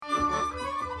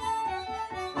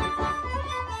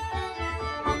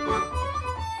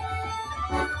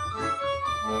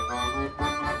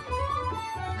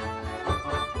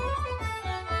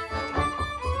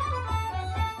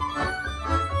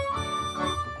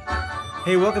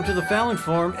Hey, welcome to the Fallon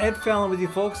Forum. Ed Fallon with you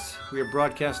folks. We are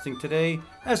broadcasting today,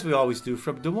 as we always do,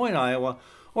 from Des Moines, Iowa,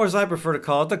 or as I prefer to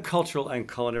call it, the cultural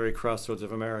and culinary crossroads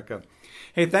of America.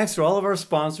 Hey, thanks to all of our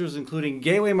sponsors, including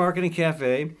Gateway Market and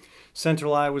Cafe,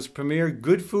 Central Iowa's premier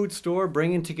good food store,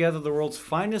 bringing together the world's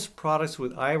finest products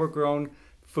with Iowa-grown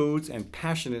foods and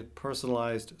passionate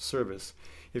personalized service.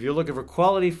 If you're looking for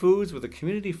quality foods with a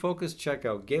community focus, check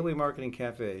out Gateway Market and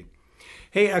Cafe.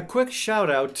 Hey, a quick shout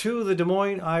out to the Des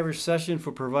Moines Irish Session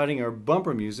for providing our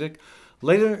bumper music.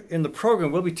 Later in the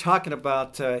program, we'll be talking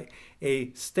about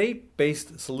a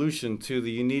state-based solution to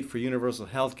the need for universal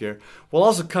health care. We'll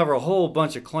also cover a whole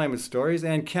bunch of climate stories,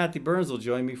 and Kathy Byrnes will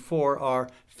join me for our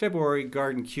February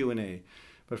garden Q&A.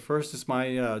 But first, it's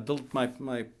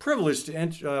my privilege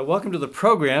to welcome to the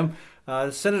program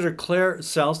Senator Claire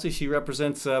Celsi. She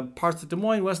represents parts of Des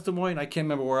Moines, West Des Moines, I can't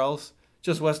remember where else.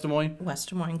 Just West Des Moines? West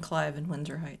Des Moines, Clive, and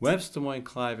Windsor Heights. West Des Moines,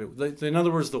 Clive. In other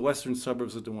words, the western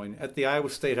suburbs of Des Moines, at the Iowa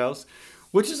State House,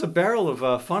 which is a barrel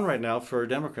of fun right now for a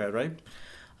Democrat, right?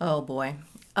 Oh, boy.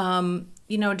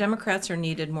 Democrats are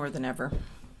needed more than ever.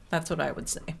 That's what I would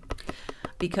say.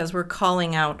 Because we're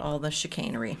calling out all the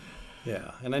chicanery.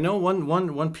 Yeah, and I know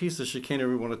one piece of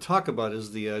chicanery we want to talk about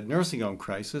is the nursing home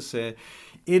crisis. It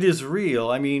is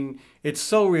real. I mean, it's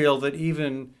so real that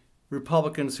even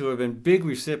Republicans who have been big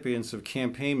recipients of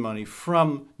campaign money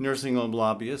from nursing home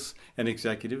lobbyists and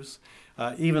executives,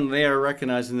 even they are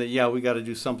recognizing that, yeah, we got to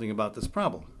do something about this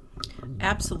problem.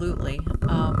 Absolutely.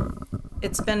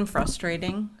 It's been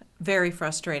frustrating, very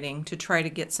frustrating, to try to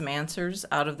get some answers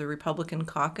out of the Republican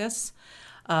caucus.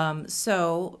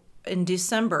 So in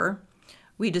December,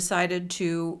 we decided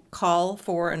to call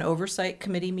for an oversight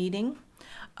committee meeting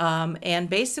and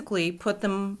basically put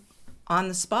them on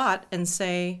the spot and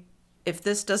say, if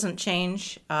this doesn't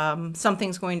change,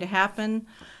 something's going to happen,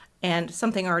 and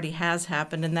something already has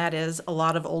happened, and that is a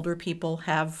lot of older people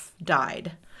have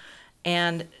died.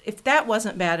 And if that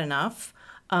wasn't bad enough,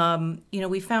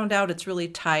 we found out it's really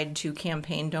tied to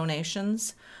campaign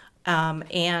donations,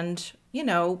 and,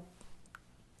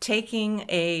 taking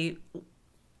a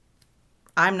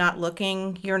I'm not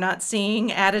looking, you're not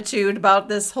seeing attitude about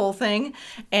this whole thing,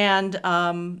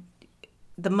 and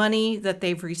the money that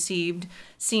they've received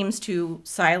seems to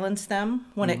silence them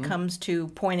when it comes to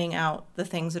pointing out the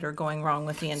things that are going wrong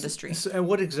with the industry. And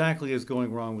what exactly is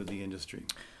going wrong with the industry?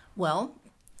 Well,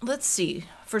 let's see.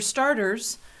 For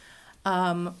starters,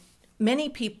 many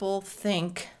people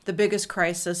think the biggest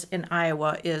crisis in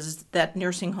Iowa is that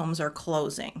nursing homes are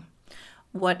closing.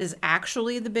 What is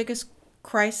actually the biggest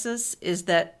crisis is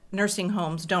that nursing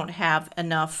homes don't have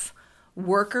enough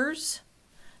workers.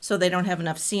 So they don't have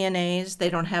enough CNAs, they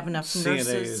don't have enough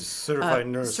nurses.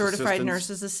 CNAs, certified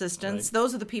nurses assistants. Right.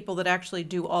 Those are the people that actually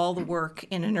do all the work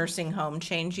in a nursing home,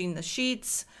 changing the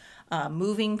sheets,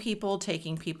 moving people,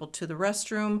 taking people to the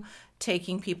restroom,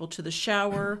 taking people to the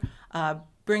shower,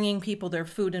 bringing people their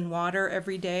food and water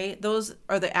every day. Those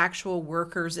are the actual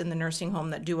workers in the nursing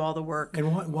home that do all the work.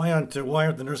 And why aren't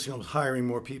the nursing homes hiring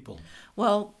more people?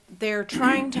 Well, they're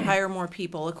trying to hire more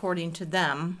people according to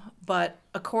them, but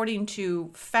according to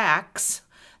facts,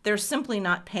 they're simply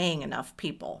not paying enough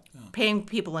people,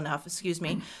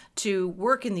 to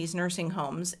work in these nursing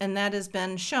homes. And that has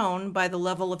been shown by the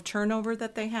level of turnover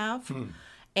that they have.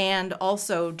 And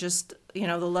also just,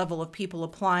 the level of people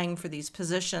applying for these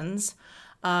positions.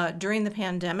 During the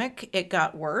pandemic, it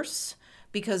got worse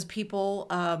because people,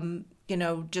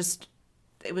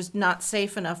 it was not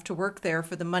safe enough to work there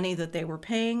for the money that they were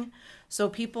paying. So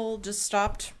people just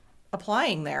stopped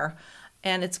applying there.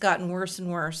 And it's gotten worse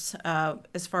and worse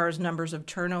as far as numbers of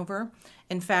turnover.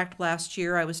 In fact, last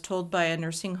year I was told by a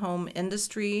nursing home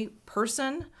industry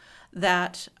person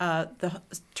that the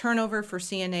turnover for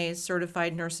CNAs,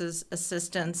 certified nurses,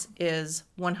 assistants, is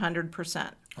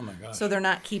 100%. Oh my gosh. So they're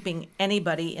not keeping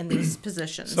anybody in these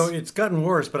positions. So it's gotten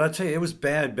worse, but I tell you, it was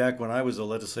bad back when I was a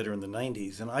legislator in the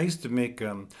 90s. And I used to make,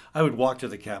 I would walk to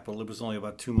the Capitol. It was only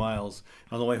about 2 miles.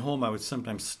 On the way home, I would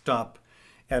sometimes stop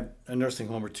at a nursing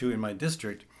home or two in my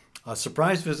district. A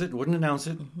surprise visit, wouldn't announce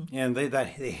it, and they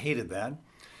hated that.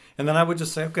 And then I would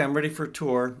just say, okay, I'm ready for a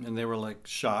tour, and they were like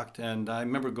shocked. And I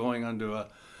remember going onto I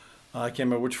can't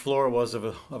remember which floor it was of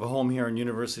a home here on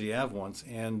University Ave once,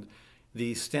 and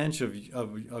the stench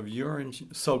of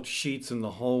urine-soaked sheets in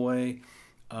the hallway,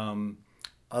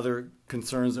 other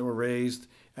concerns that were raised.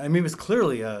 I mean, it was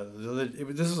clearly,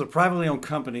 this is a privately owned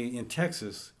company in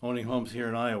Texas owning homes here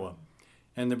in Iowa.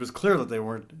 And it was clear that they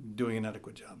weren't doing an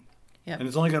adequate job. Yep. And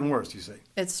it's only gotten worse, you say.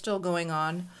 It's still going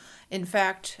on. In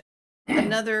fact,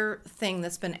 another thing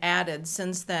that's been added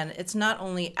since then, it's not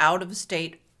only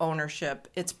out-of-state ownership,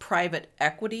 it's private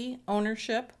equity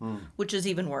ownership, which is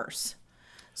even worse.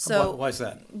 So Why is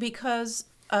that? because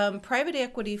private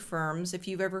equity firms, if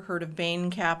you've ever heard of Bain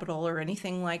Capital or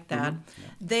anything like that,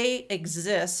 they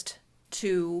exist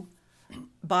to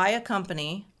buy a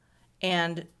company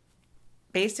and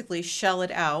basically shell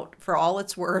it out for all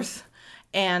it's worth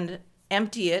and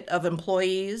empty it of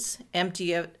employees,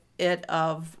 empty it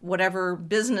of whatever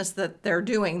business that they're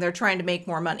doing. They're trying to make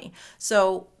more money.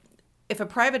 So if a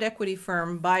private equity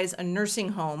firm buys a nursing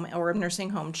home or a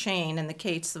nursing home chain, in the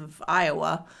case of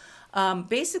Iowa,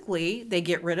 basically they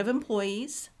get rid of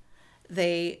employees.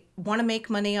 They want to make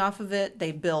money off of it.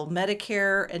 They bill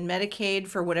Medicare and Medicaid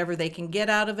for whatever they can get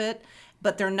out of it,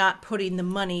 but they're not putting the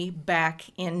money back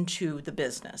into the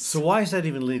business. So why is that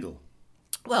even legal?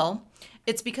 Well,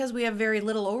 it's because we have very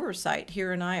little oversight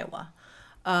here in Iowa.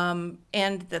 And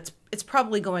it's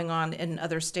probably going on in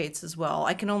other states as well.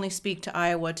 I can only speak to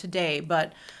Iowa today,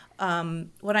 but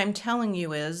what I'm telling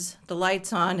you is the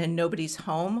light's on and nobody's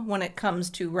home when it comes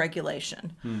to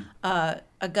regulation. A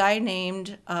guy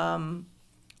named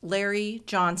Larry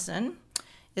Johnson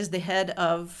is the head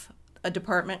of a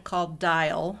department called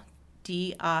DIAL,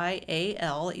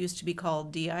 DIAL. It used to be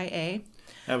called DIA.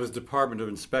 That was Department of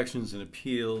Inspections and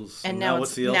Appeals. And now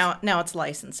what's the else? Now it's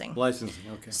licensing. Licensing,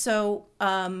 okay. So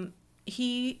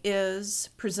he is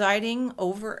presiding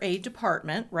over a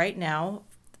department right now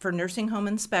for nursing home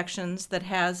inspections that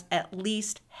has at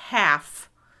least half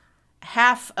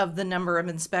of the number of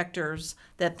inspectors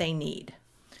that they need.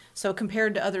 So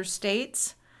compared to other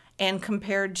states and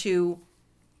compared to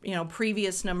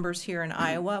previous numbers here in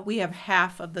Iowa, we have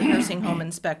half of the nursing home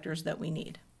inspectors that we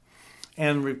need.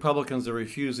 And Republicans are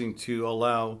refusing to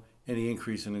allow any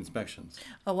increase in inspections.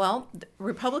 Well,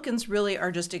 Republicans really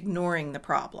are just ignoring the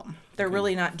problem. They're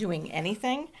really not doing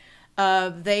anything.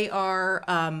 They are,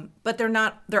 but they're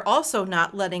not. They're also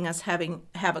not letting us have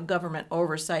a government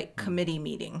oversight committee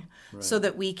meeting, so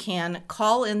that we can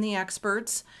call in the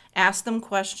experts, ask them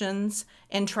questions,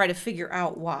 and try to figure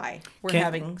out why we're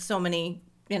having so many.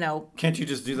 Can't you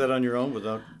just do that on your own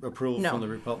without approval from the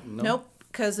Republicans? No? Nope,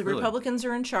 because the Republicans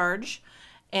are in charge.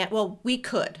 And we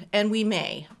could, and we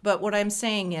may. But what I'm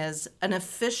saying is an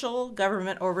official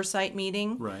government oversight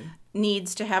meeting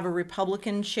needs to have a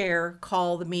Republican chair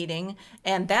call the meeting,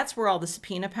 and that's where all the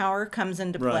subpoena power comes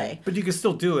into play. Right. But you can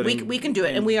still do it. We can do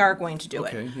it, and we are going to do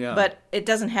it. Yeah. But it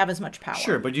doesn't have as much power.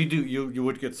 Sure, but you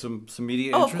would get some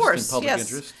media interest of course, and public yes.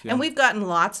 interest. And we've gotten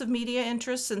lots of media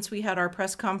interest since we had our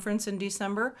press conference in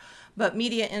December. But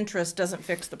media interest doesn't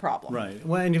fix the problem. Right.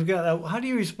 Well, and you've got. How do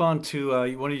you respond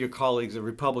to one of your colleagues, a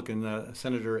Republican,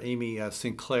 Senator Amy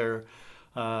Sinclair,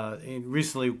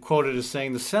 recently quoted as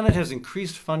saying the Senate has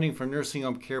increased funding for nursing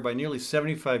home care by nearly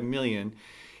 $75 million,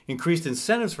 increased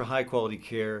incentives for high quality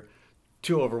care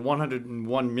to over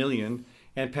 $101 million,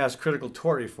 and passed critical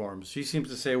tort reforms. She seems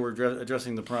to say we're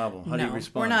addressing the problem. How do you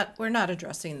respond? We're not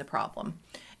addressing the problem.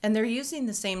 And they're using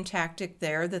the same tactic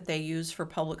there that they use for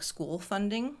public school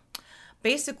funding.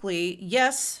 Basically,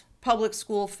 yes, public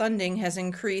school funding has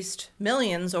increased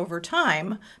millions over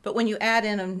time, but when you add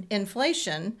in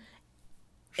inflation,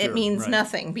 it means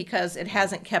nothing because it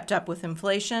hasn't kept up with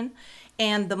inflation.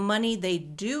 And the money they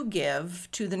do give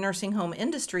to the nursing home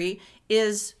industry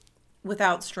is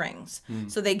without strings.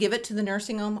 So they give it to the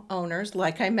nursing home owners.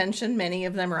 Like I mentioned, many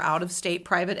of them are out-of-state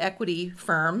private equity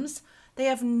firms. They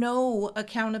have no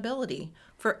accountability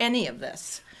for any of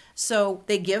this. So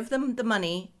they give them the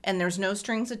money and there's no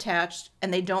strings attached,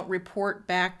 and they don't report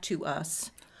back to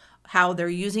us how they're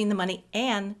using the money.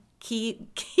 And key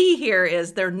here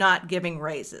is they're not giving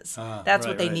raises. That's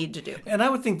what they need to do. And I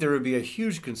would think there would be a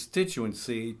huge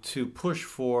constituency to push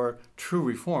for true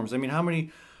reforms. I mean, how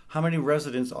many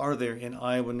residents are there in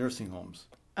Iowa nursing homes?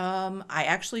 I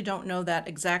actually don't know that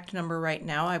exact number right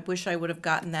now. I wish I would have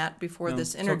gotten that before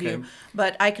this interview, okay.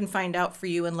 But I can find out for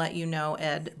you and let you know,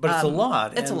 Ed. But it's a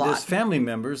lot. It's and a lot. There's family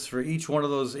members for each one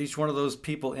of those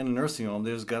people in a nursing home.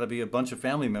 There's got to be a bunch of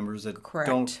family members that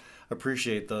don't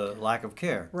appreciate the lack of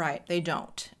care. Right, they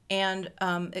don't. And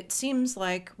it seems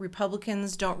like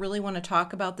Republicans don't really want to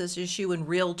talk about this issue in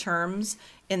real terms,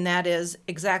 and that is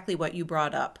exactly what you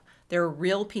brought up. There are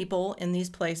real people in these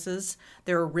places.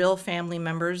 There are real family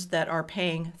members that are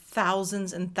paying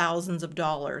thousands and thousands of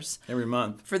dollars every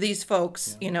month for these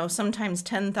folks, sometimes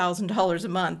 $10,000 a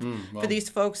month for these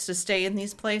folks to stay in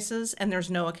these places, and there's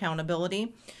no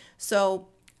accountability. So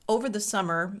over the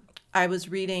summer, I was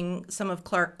reading some of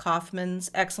Clark Kaufman's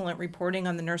excellent reporting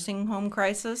on the nursing home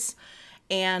crisis,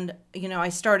 and I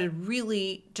started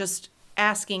really just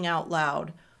asking out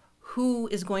loud, who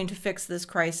is going to fix this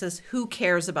crisis? Who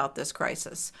cares about this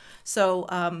crisis? So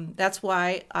that's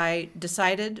why I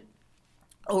decided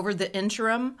over the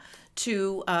interim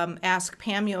to ask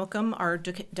Pam Yoakum, our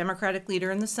Democratic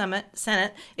leader in the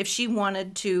Senate, if she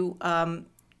wanted to,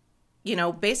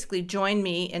 basically join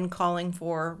me in calling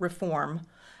for reform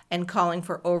and calling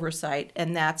for oversight.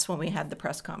 And that's when we had the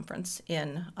press conference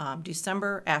in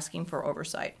December asking for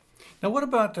oversight. Now, what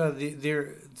about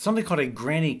something called a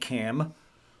granny cam,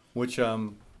 which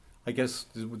I guess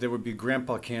there would be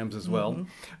grandpa cams as well.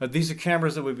 These are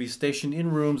cameras that would be stationed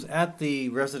in rooms at the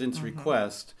resident's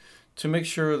request to make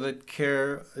sure that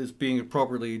care is being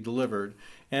appropriately delivered.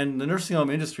 And the nursing home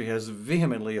industry has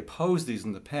vehemently opposed these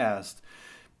in the past.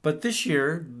 But this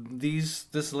year,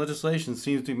 this legislation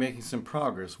seems to be making some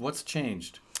progress. What's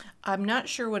changed? I'm not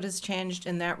sure what has changed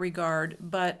in that regard,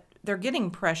 but they're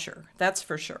getting pressure, that's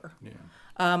for sure. Yeah.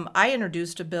 I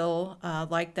introduced a bill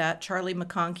like that. Charlie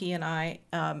McConkey and I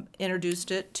introduced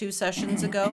it 2 sessions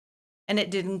ago, and it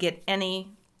didn't get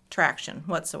any traction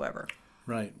whatsoever.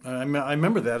 Right. I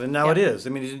remember that, and now it is.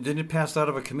 I mean, didn't it pass out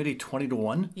of a committee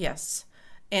 20-1? Yes.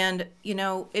 And,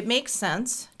 it makes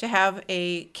sense to have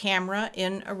a camera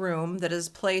in a room that is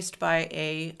placed by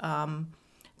a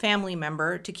family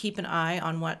member to keep an eye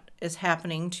on what is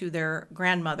happening to their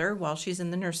grandmother while she's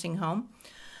in the nursing home.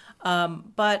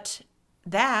 But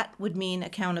that would mean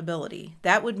accountability.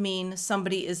 That would mean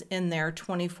somebody is in there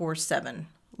 24/7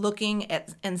 looking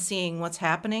at and seeing what's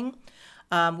happening.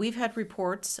 We've had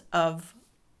reports of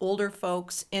older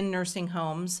folks in nursing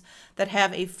homes that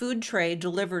have a food tray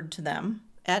delivered to them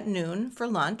at noon for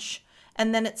lunch,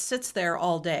 and then it sits there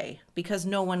all day because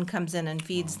no one comes in and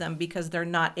feeds them because they're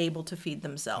not able to feed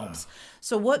themselves.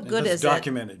 So what good is it? That's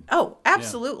documented. Oh,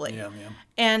 absolutely. Yeah.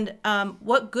 And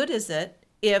what good is it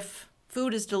if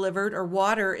food is delivered or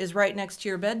water is right next to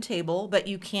your bed table, but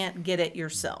you can't get it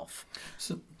yourself?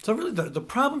 So really the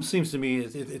problem seems to me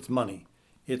is it's money.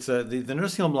 It's the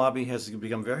nursing home lobby has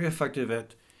become very effective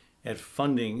at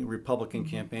funding Republican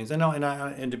campaigns. And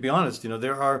to be honest,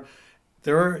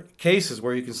 there are cases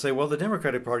where you can say, well, the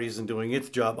Democratic Party isn't doing its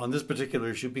job on this particular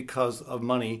issue because of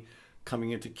money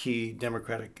coming into key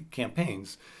Democratic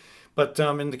campaigns. But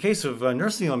in the case of the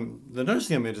nursing home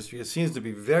industry, it seems to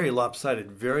be very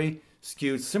lopsided, very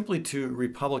skewed simply to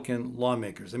Republican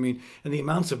lawmakers. I mean, and the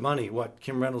amounts of money,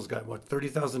 Kim Reynolds got,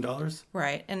 $30,000?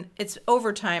 Right. And it's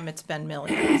over time, it's been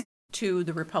millions to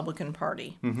the Republican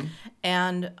Party.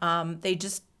 And they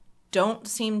just don't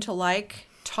seem to like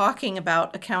talking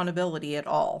about accountability at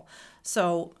all.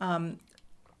 So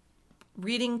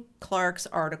reading Clark's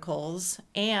articles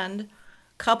and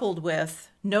coupled with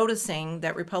noticing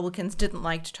that Republicans didn't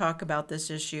like to talk about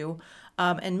this issue,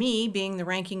 and me being the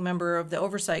ranking member of the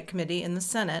Oversight Committee in the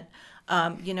Senate,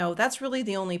 that's really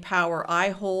the only power I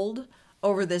hold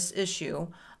over this issue,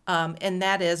 and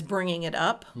that is bringing it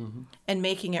up and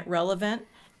making it relevant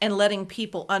and letting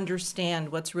people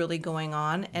understand what's really going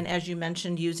on. And as you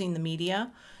mentioned, using the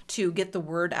media to get the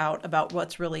word out about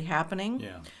what's really happening.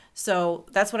 Yeah. So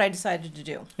that's what I decided to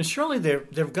do. And surely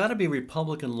there've got to be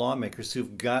Republican lawmakers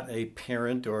who've got a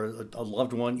parent or a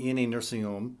loved one in a nursing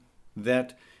home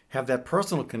that have that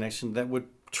personal connection that would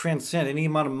transcend any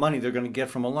amount of money they're going to get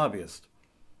from a lobbyist.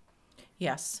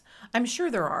 Yes, I'm sure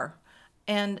there are.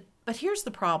 But here's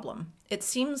the problem. It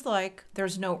seems like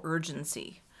there's no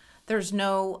urgency. There's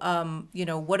no,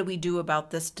 what do we do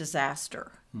about this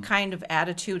disaster kind of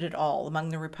attitude at all among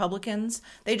the Republicans.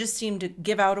 They just seem to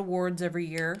give out awards every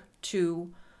year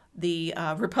to the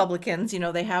Republicans.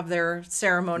 They have their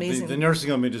ceremonies. The nursing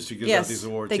home industry gives out these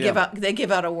awards. They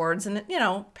give out awards, and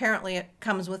apparently it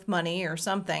comes with money or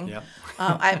something. Yeah.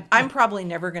 I'm probably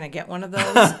never going to get one of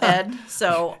those, Ed.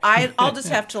 So I'll just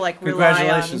have to rely on.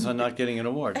 Congratulations on not getting an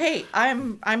award. Hey,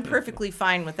 I'm perfectly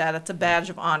fine with that. It's a badge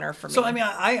of honor for me. So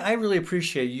I really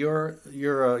appreciate your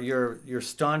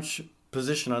staunch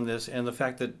position on this and the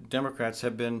fact that Democrats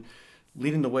have been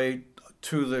leading the way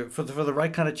for the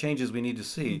right kind of changes we need to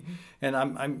see. And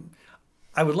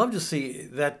I would love to see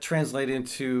that translate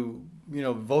into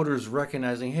voters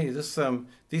recognizing, hey,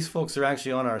 these folks are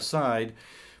actually on our side.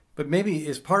 But maybe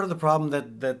is part of the problem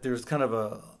that there's kind of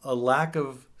a lack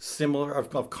of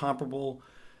comparable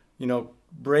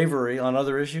bravery on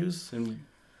other issues. And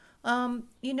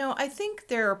I think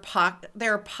there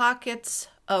are pockets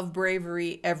of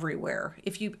bravery everywhere.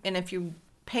 If you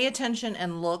pay attention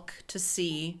and look to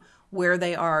see where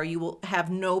they are, you will have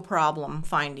no problem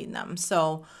finding them.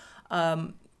 So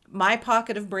my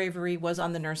pocket of bravery was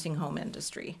on the nursing home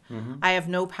industry. I have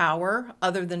no power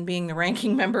other than being the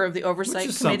ranking member of the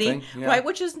Oversight Committee, right?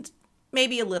 Which is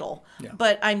maybe a little,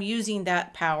 but I'm using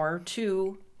that power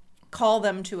to call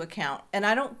them to account. And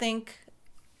I don't think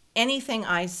anything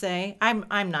I say,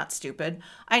 I'm not stupid.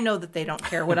 I know that they don't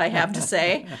care what I have to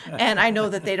say, and I know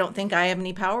that they don't think I have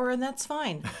any power, and that's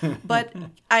fine. But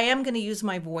I am going to use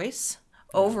my voice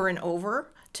over and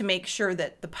over to make sure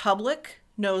that the public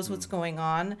knows what's going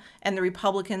on, and the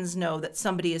Republicans know that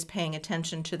somebody is paying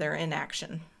attention to their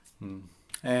inaction.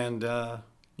 And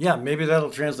yeah, maybe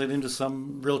that'll translate into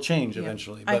some real change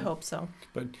eventually. I hope so.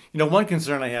 But one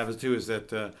concern I have is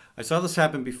that I saw this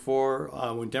happen before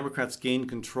when Democrats gained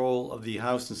control of the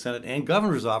House and Senate and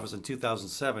governor's office in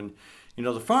 2007.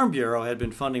 The Farm Bureau had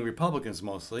been funding Republicans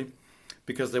mostly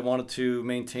because they wanted to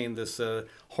maintain this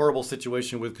horrible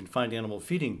situation with confined animal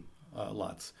feeding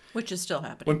lots. Which is still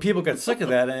happening. When people got sick of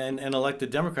that and elected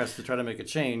Democrats to try to make a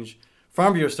change,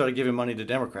 Farm Bureau started giving money to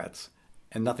Democrats.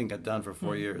 And nothing got done for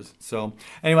 4 years. So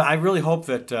anyway, I really hope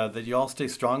that you all stay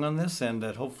strong on this, and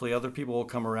that hopefully other people will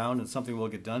come around and something will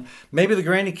get done. Maybe the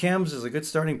granny cams is a good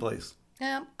starting place.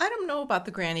 I don't know about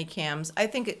the granny cams. I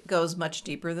think it goes much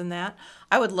deeper than that.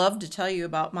 I would love to tell you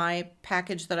about my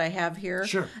package that I have here.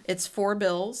 Sure. It's 4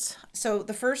 bills. So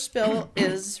the first bill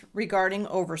is regarding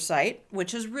oversight,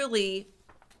 which is really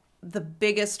the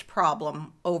biggest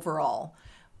problem overall.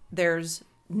 There's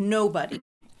nobody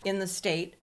in the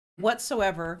state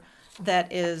whatsoever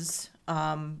that is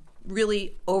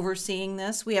really overseeing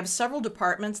this. We have several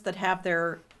departments that have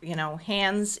their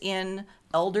hands in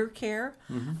elder care,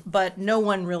 but no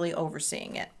one really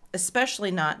overseeing it, especially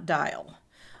not DIAL,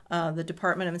 the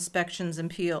Department of Inspections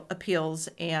and Appeals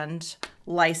and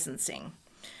Licensing.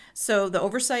 So the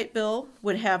oversight bill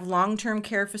would have long-term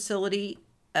care facility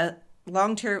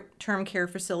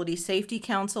safety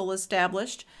council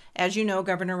established. As you know,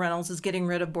 Governor Reynolds is getting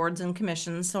rid of boards and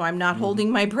commissions, so I'm not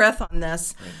holding my breath on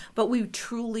this. Right. But we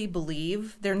truly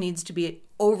believe there needs to be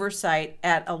oversight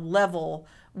at a level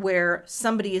where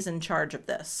somebody is in charge of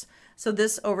this. So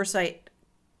this oversight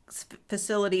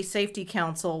facility safety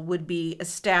council would be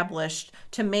established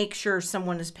to make sure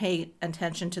someone is paying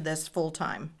attention to this full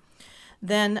time.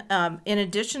 Then, in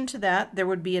addition to that, there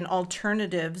would be an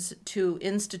alternatives to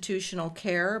institutional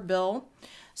care bill.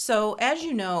 So, as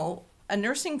you know, a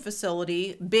nursing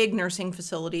facility, big nursing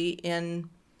facility in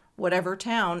whatever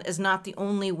town, is not the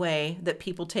only way that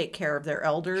people take care of their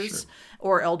elders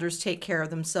or elders take care of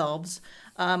themselves.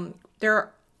 There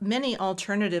are many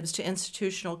alternatives to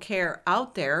institutional care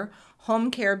out there,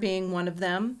 home care being one of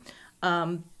them.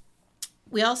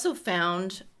 We also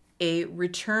found a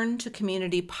return to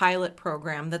community pilot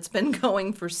program that's been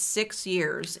going for 6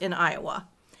 years in Iowa.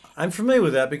 I'm familiar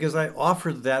with that because I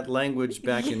offered that language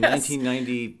back in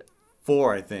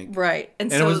 1994, I think. Right.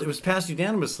 And so, it was passed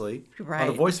unanimously on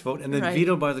a voice vote and then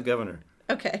vetoed by the governor.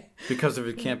 Okay. Because of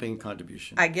a campaign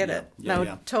contribution. I get it.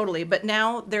 Totally. But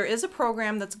now there is a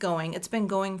program that's going. It's been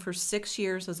going for 6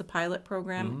 years as a pilot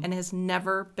program and has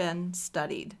never been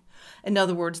studied. In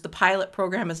other words, the pilot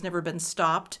program has never been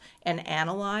stopped and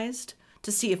analyzed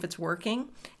to see if it's working.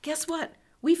 Guess what?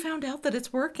 We found out that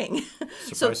it's working.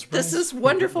 Surprise. This is a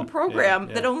wonderful program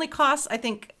that only costs, I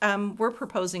think, we're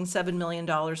proposing $7 million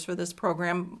for this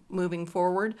program moving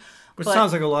forward. Which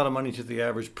sounds like a lot of money to the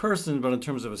average person, but in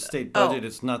terms of a state budget,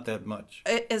 it's not that much.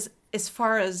 As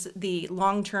far as the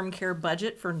long-term care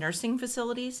budget for nursing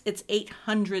facilities, it's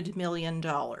 $800 million.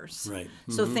 Right.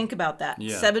 So think about that.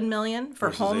 $7 million for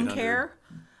home care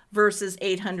versus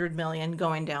 $800 million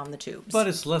going down the tubes. But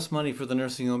it's less money for the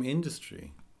nursing home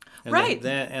industry. And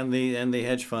and the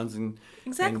hedge funds and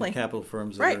capital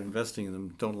firms that are investing in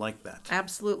them don't like that.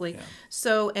 Absolutely. Yeah.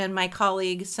 So, and my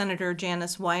colleague, Senator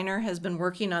Janice Weiner, has been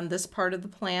working on this part of the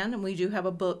plan, and we do have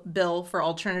a bill for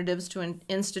alternatives to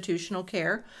institutional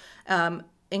care,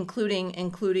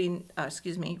 including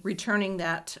returning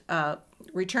that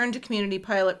return to community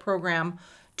pilot program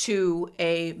to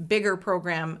a bigger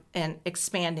program and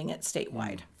expanding it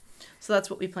statewide. So that's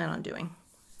what we plan on doing.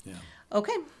 Yeah.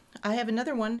 Okay. I have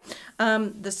another one.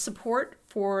 The support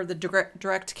for the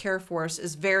direct care force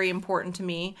is very important to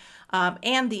me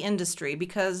and the industry,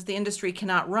 because the industry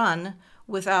cannot run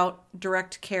without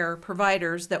direct care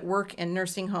providers that work in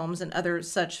nursing homes and other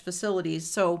such facilities.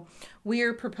 So we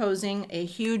are proposing a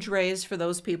huge raise for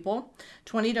those people,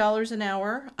 $20 an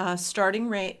hour, starting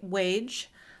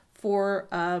wage for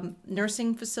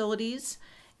nursing facilities,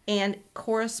 and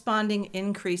corresponding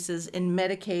increases in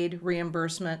Medicaid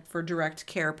reimbursement for direct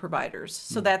care providers.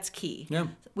 So that's key. Yeah.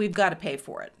 We've got to pay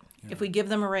for it. Yeah. If we give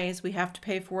them a raise, we have to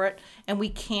pay for it. And we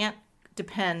can't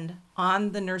depend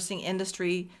on the nursing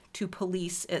industry to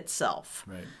police itself.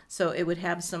 Right. So it would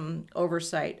have some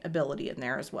oversight ability in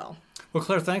there as well. Well,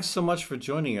 Claire, thanks so much for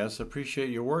joining us. Appreciate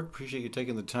your work. Appreciate you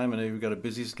taking the time. I know you've got a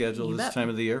busy schedule this time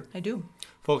of the year. I do.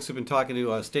 Folks have been talking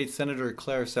to State Senator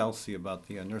Claire Celsi about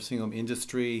the nursing home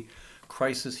industry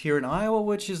crisis here in Iowa,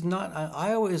 which is not,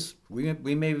 Iowa is, we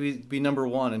may be number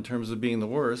one in terms of being the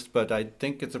worst, but I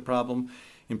think it's a problem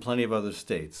in plenty of other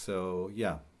states. So,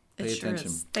 yeah, pay attention.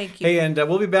 Is. Thank you. Hey, and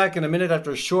we'll be back in a minute after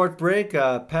a short break.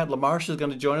 Pat LaMarche is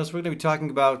going to join us. We're going to be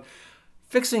talking about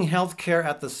fixing health care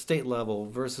at the state level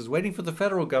versus waiting for the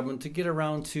federal government to get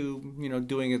around to,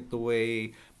 doing it the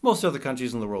way most other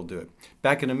countries in the world do it.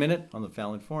 Back in a minute on the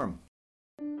Fallon Forum.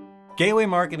 Gateway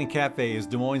Market and Cafe is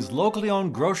Des Moines' locally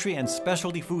owned grocery and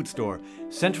specialty food store,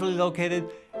 centrally located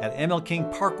at ML King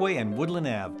Parkway and Woodland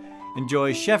Ave.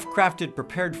 Enjoy chef-crafted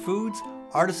prepared foods,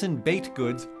 artisan baked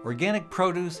goods, organic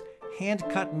produce,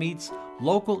 hand-cut meats,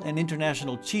 local and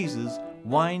international cheeses,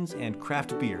 wines, and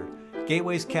craft beer.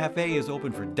 Gateway's Cafe is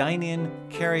open for dine-in,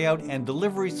 carry-out, and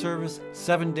delivery service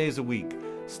 7 days a week.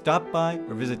 Stop by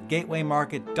or visit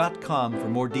gatewaymarket.com for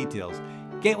more details.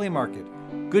 Gateway Market.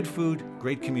 Good food,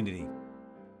 great community.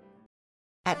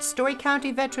 At Story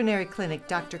County Veterinary Clinic,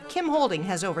 Dr. Kim Holding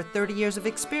has over 30 years of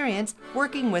experience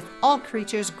working with all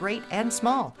creatures great and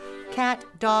small. Cat,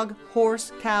 dog,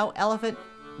 horse, cow, elephant.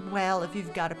 Well, if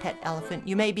you've got a pet elephant,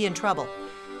 you may be in trouble.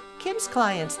 Kim's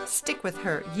clients stick with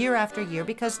her year after year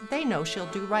because they know she'll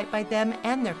do right by them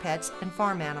and their pets and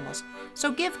farm animals.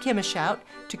 So give Kim a shout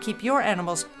to keep your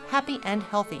animals happy and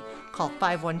healthy. Call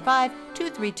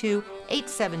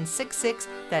 515-232-8766.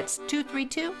 That's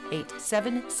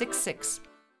 232-8766.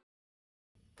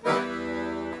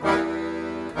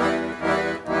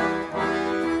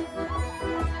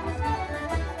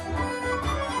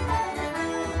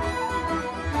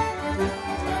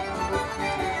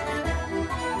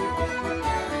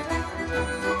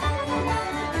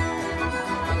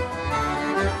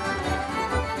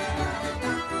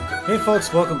 Hey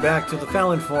folks, welcome back to the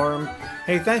Fallon Forum.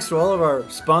 Hey, thanks to all of our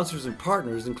sponsors and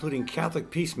partners, including Catholic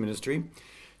Peace Ministry.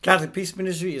 Catholic Peace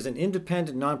Ministry is an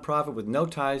independent nonprofit with no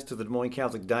ties to the Des Moines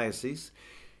Catholic Diocese.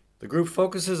 The group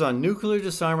focuses on nuclear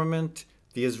disarmament,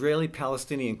 the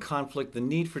Israeli-Palestinian conflict, the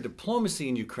need for diplomacy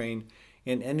in Ukraine,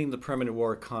 and ending the permanent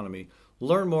war economy.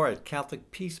 Learn more at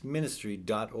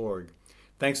catholicpeaceministry.org.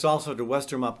 Thanks also to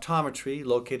Western Optometry,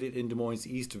 located in Des Moines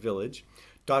East Village.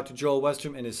 Dr. Joel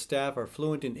Westrom and his staff are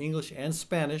fluent in English and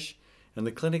Spanish, and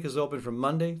the clinic is open from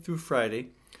Monday through Friday,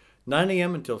 9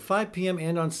 a.m. until 5 p.m.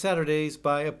 and on Saturdays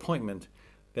by appointment.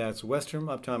 That's Western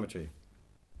Optometry.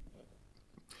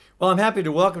 Well, I'm happy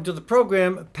to welcome to the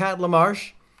program Pat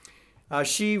LaMarche.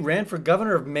 She ran for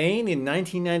governor of Maine in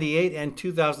 1998 and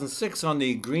 2006 on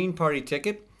the Green Party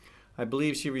ticket. I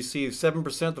believe she received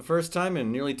 7% the first time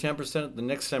and nearly 10% the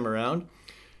next time around.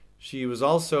 She was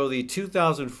also the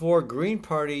 2004 Green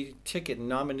Party ticket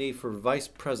nominee for vice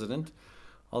president.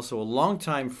 Also a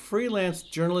longtime freelance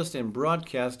journalist and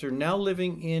broadcaster, now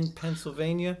living in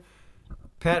Pennsylvania.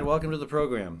 Pat, welcome to the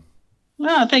program.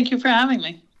 Well, thank you for having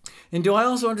me. And do I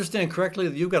also understand correctly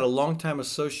that you've got a longtime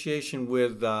association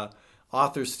with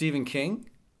author Stephen King?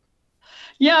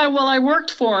 Yeah, well, I worked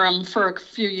for him for a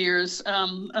few years.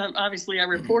 Obviously, I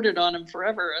reported on him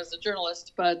forever as a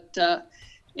journalist, but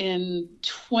in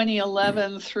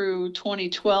 2011 through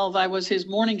 2012, I was his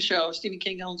morning show. Stephen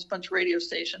King owns a bunch of radio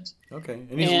stations. Okay.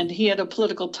 And he had a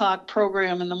political talk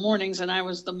program in the mornings, and I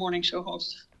was the morning show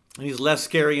host. And he's less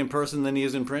scary in person than he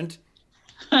is in print?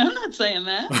 I'm not saying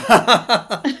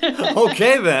that.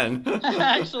 Okay, then.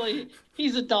 Actually,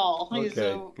 he's a doll. He's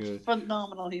good.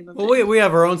 Phenomenal human being. Well, we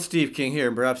have our own Steve King here,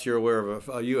 and perhaps you're aware of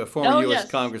a former U.S. Yes.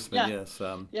 congressman. Yeah. Yes.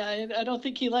 Yeah, I don't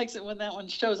think he likes it when that one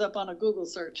shows up on a Google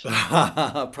search.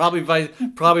 Probably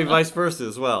vice versa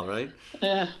as well, right?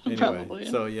 Yeah, anyway, probably.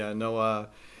 Yeah. So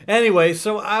anyway,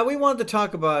 so we wanted to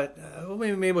talk about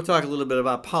maybe we'll talk a little bit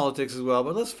about politics as well,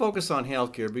 but let's focus on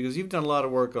healthcare because you've done a lot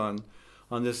of work on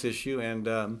this issue, and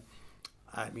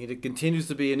it continues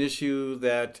to be an issue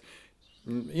that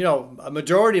a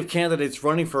majority of candidates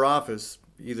running for office,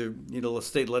 either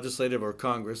state legislative or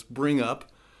Congress, bring up,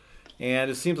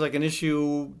 and it seems like an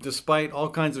issue, despite all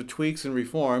kinds of tweaks and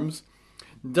reforms,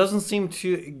 doesn't seem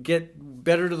to get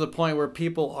better to the point where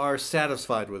people are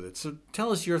satisfied with it. So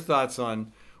tell us your thoughts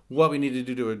on what we need to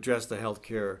do to address the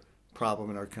healthcare problem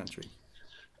in our country.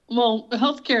 Well,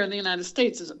 healthcare in the United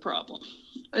States is a problem.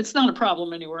 It's not a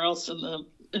problem anywhere else in the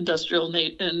industrial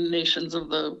nations of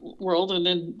the world, and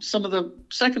in some of the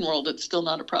second world, it's still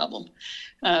not a problem.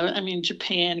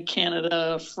 Japan,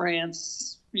 Canada,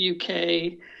 France,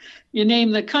 UK, you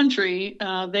name the country,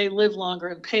 they live longer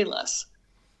and pay less.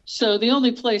 So the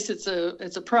only place it's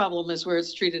a problem is where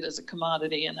it's treated as a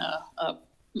commodity and a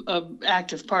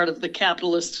active part of the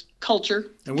capitalist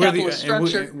culture, and capitalist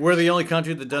structure. We're the only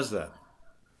country that does that.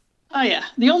 Oh yeah,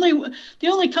 the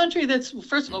only country that's,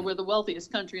 first of all, we're the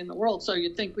wealthiest country in the world, so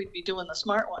you'd think we'd be doing the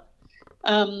smart one.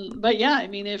 But yeah, I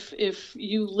mean, if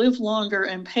you live longer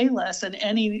and pay less in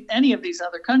any of these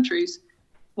other countries,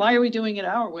 why are we doing it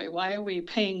our way? Why are we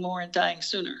paying more and dying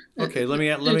sooner? Okay,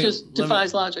 It just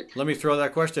defies logic. Let me throw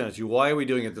that question at you. Why are we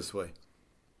doing it this way?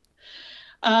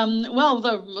 Well,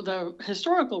 the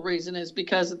historical reason is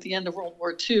because at the end of World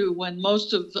War II, when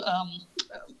most of,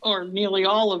 or nearly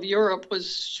all of Europe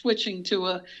was switching to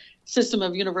a system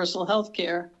of universal health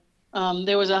care,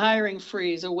 there was a hiring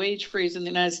freeze, a wage freeze in the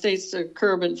United States to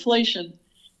curb inflation.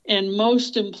 And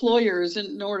most employers,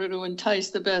 in order to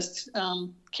entice the best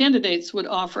candidates, would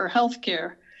offer health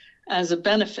care as a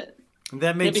benefit.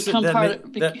 That made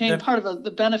became part of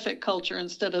the benefit culture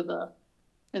instead of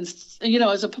as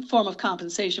a form of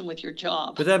compensation with your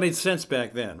job. But that made sense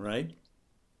back then, right?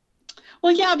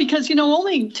 Well, yeah, because,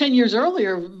 only 10 years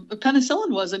earlier,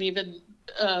 penicillin wasn't even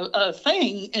a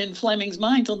thing in Fleming's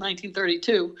mind till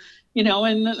 1932,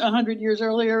 and 100 years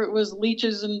earlier, it was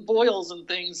leeches and boils and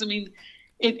things. I mean,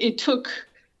 it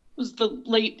was the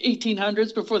late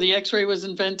 1800s before the x-ray was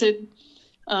invented.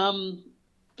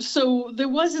 So there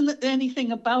wasn't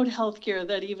anything about healthcare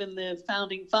that even the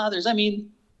founding fathers, I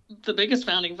mean, the biggest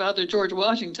founding father, George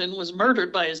Washington, was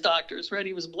murdered by his doctors, right?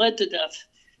 He was bled to death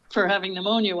for having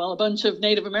pneumonia while a bunch of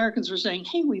Native Americans were saying,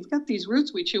 hey, we've got these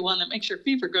roots we chew on that makes your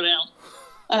fever go down.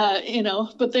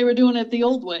 But they were doing it the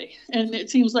old way. And it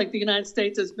seems like the United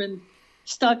States has been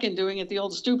stuck in doing it the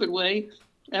old stupid way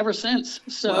ever since.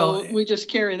 So we just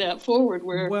carry that forward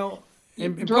where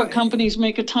drug companies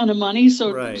make a ton of money.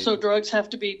 So drugs have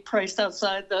to be priced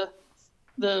outside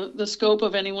the scope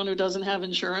of anyone who doesn't have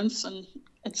insurance, and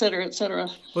et cetera, et cetera.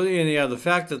 Well, yeah, the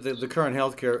fact that the current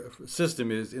healthcare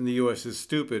system in the U.S. is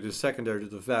stupid is secondary to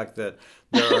the fact that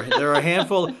there are a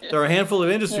handful of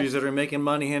industries that are making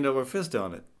money hand over fist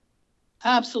on it.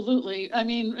 Absolutely. I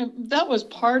mean, that was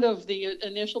part of the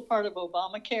initial part of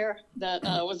Obamacare that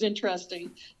was interesting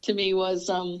to me. Was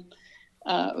one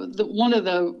of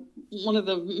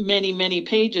the many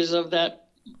pages of that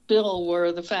bill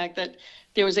were the fact that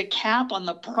there was a cap on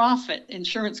the profit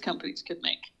insurance companies could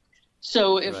make.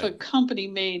 So if a company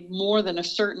made more than a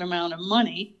certain amount of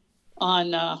money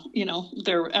on,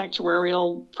 their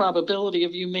actuarial probability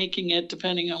of you making it,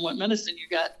 depending on what medicine you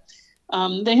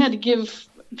got, they had to give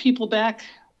people back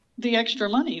the extra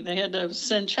money. They had to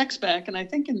send checks back. And I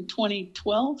think in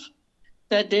 2012,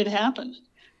 that did happen.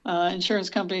 Insurance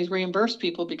companies reimbursed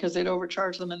people because they'd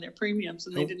overcharged them in their premiums,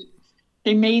 and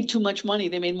they made too much money.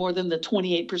 They made more than the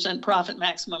 28% profit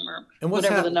maximum, or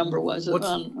whatever the number was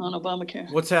on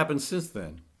Obamacare. What's happened since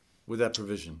then with that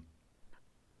provision?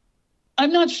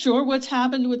 I'm not sure what's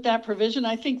happened with that provision.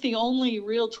 I think the only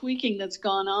real tweaking that's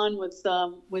gone on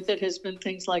with it has been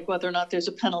things like whether or not there's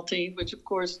a penalty, which of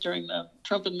course during the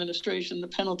Trump administration, the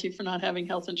penalty for not having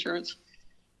health insurance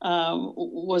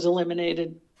was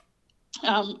eliminated.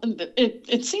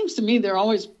 It seems to me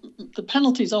the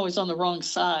penalty's always on the wrong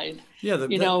side. Yeah,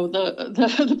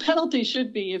 the penalty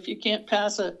should be if you can't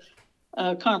pass a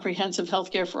comprehensive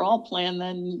health care for all plan,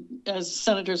 then as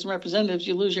senators and representatives,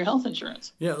 you lose your health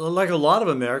insurance. Yeah, like a lot of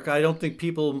America, I don't think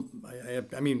people,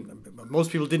 I mean,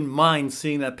 most people didn't mind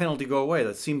seeing that penalty go away.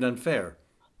 That seemed unfair.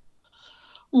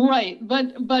 Right,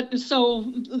 but so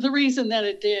the reason that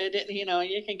it did,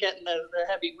 you can get in the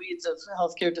heavy weeds of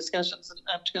healthcare discussions, and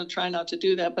I'm going to try not to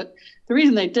do that. But the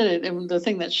reason they did it, and the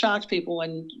thing that shocked people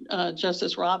when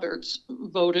Justice Roberts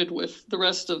voted with the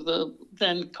rest of the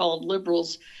then called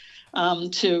liberals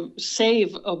to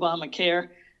save Obamacare,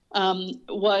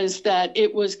 was that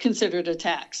it was considered a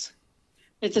tax.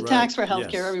 It's a tax for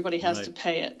healthcare. Yes. Everybody has to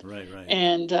pay it. Right.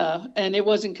 And it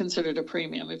wasn't considered a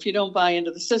premium. If you don't buy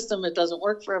into the system, it doesn't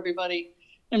work for everybody.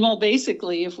 And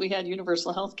basically, if we had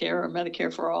universal healthcare or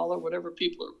Medicare for all or whatever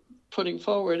people are putting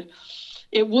forward,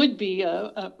 it would be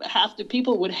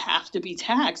people would have to be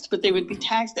taxed, but they would be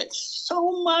taxed at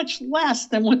so much less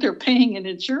than what they're paying in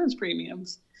insurance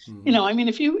premiums. Mm-hmm. I mean,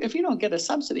 if you don't get a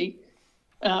subsidy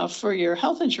for your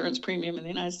health insurance premium in the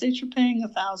United States, you're paying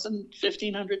 $1,000,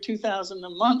 $1,500, $2,000 a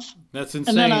month. That's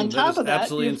insane. And then on top of that,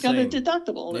 you've insane. got a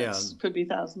deductible that could be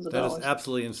thousands of dollars. That is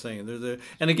absolutely insane.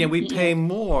 And again, we pay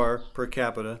more per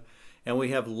capita, and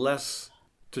we have less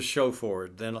to show for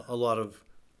it than a lot of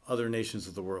other nations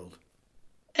of the world.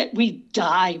 We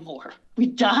die more. We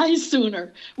die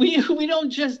sooner. We don't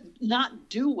just not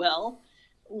do well.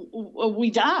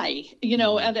 We die,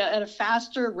 at a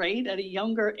faster rate, at a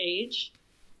younger age.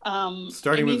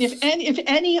 If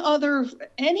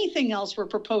anything else were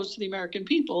proposed to the American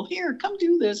people, here, come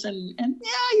do this, and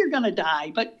you're going to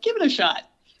die, but give it a shot.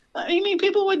 I mean,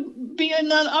 people would be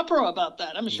in an uproar about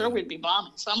that. I'm sure we'd be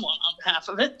bombing someone on behalf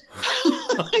of it.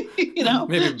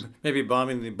 Maybe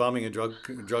bombing a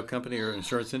drug company or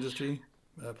insurance industry.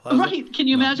 Plaza? Right. Can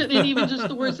you imagine? And even just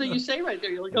the words that you say right there,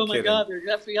 you're like, I'm oh my kidding. God,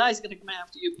 the FBI is going to come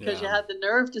after you because you had the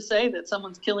nerve to say that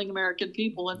someone's killing American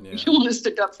people and Yeah. you want to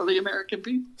stick up for the American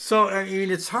people. So, I mean,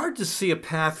 it's hard to see a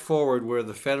path forward where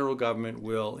the federal government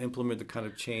will implement the kind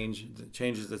of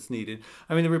changes that's needed.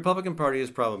 I mean, the Republican Party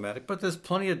is problematic, but there's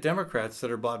plenty of Democrats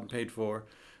that are bought and paid for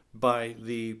by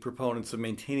the proponents of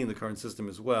maintaining the current system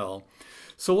as well.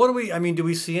 So do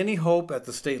we see any hope at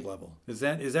the state level? Is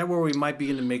that where we might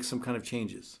begin to make some kind of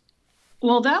changes?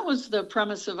 Well, that was the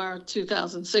premise of our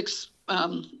 2006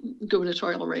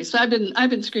 gubernatorial race. I've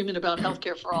been screaming about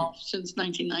healthcare for all since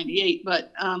 1998,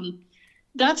 but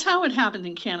that's how it happened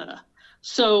in Canada.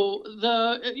 So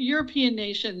the European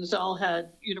nations all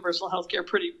had universal healthcare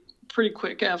pretty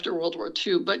quick after World War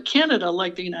II, but Canada,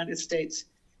 like the United States,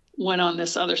 went on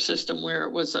this other system where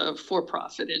it was a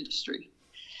for-profit industry.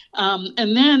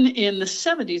 And then in the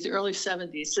 70s, the early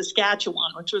 70s,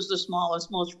 Saskatchewan, which was the smallest,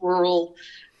 most rural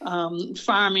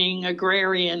farming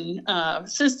agrarian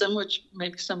system, which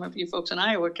maybe some of you folks in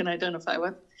Iowa can identify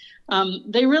with,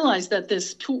 they realized that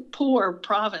this poor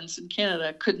province in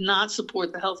Canada could not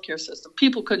support the healthcare system.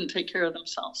 People couldn't take care of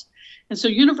themselves. And so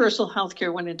universal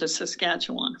healthcare went into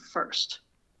Saskatchewan first.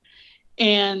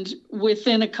 And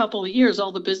within a couple of years,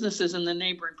 all the businesses in the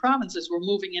neighboring provinces were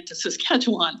moving into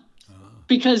Saskatchewan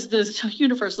because the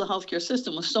universal healthcare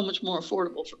system was so much more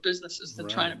affordable for businesses than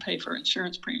trying to pay for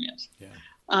insurance premiums. Yeah.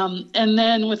 And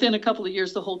then within a couple of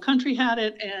years, the whole country had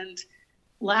it. And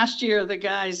last year, the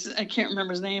guys, I can't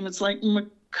remember his name, it's like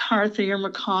McCarthy or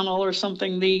McConnell or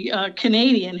something, the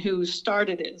Canadian who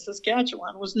started it in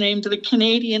Saskatchewan was named the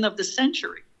Canadian of the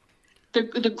Century.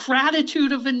 The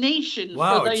gratitude of a nation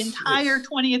for the entire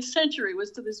 20th century was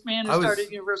to this man who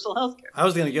started universal health care. I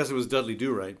was going to guess it was Dudley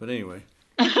Do-Right, but anyway.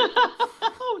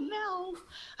 Oh,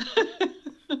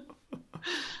 no.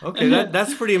 Okay,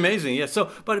 that's pretty amazing. Yeah. So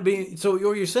what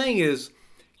you're saying is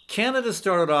Canada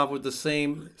started off with the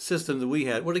same system that we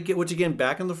had, which again,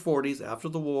 back in the 40s, after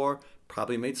the war,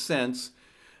 probably made sense.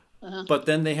 But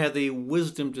then they had the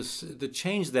wisdom to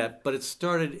change that. But it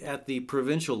started at the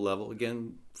provincial level.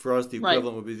 Again, for us, the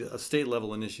equivalent would be a state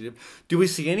level initiative. Do we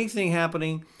see anything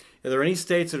happening? Are there any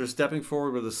states that are stepping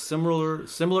forward with a similar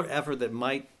effort that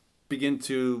might begin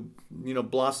to,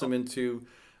 blossom into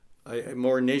a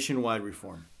more nationwide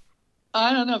reform?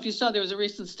 I don't know if you saw, there was a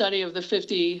recent study of the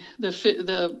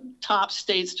top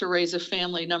states to raise a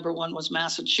family. Number one was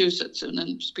Massachusetts, and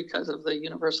it's because of the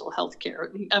universal health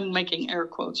care. I'm making air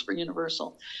quotes for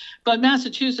universal. But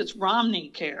Massachusetts Romney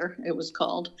Care, it was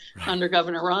called, under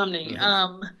Governor Romney,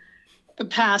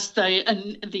 passed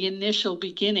the initial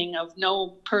beginning of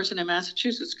no person in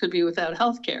Massachusetts could be without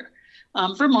health care.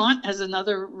 Vermont has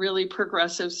another really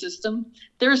progressive system.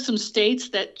 There are some states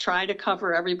that try to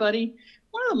cover everybody.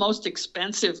 One of the most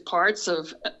expensive parts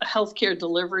of healthcare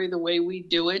delivery, the way we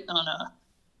do it on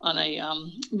a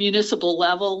municipal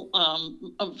level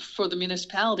for the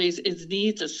municipalities, is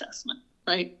needs assessment,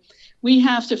 right? We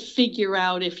have to figure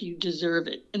out if you deserve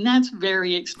it, and that's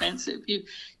very expensive.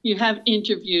 You have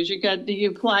interviews. You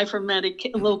apply for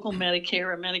local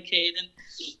Medicare or Medicaid,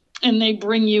 and they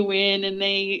bring you in and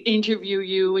they interview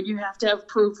you, and you have to have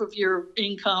proof of your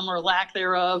income or lack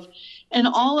thereof. And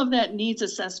all of that needs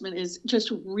assessment is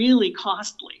just really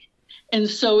costly. And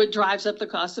so it drives up the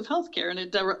cost of healthcare, and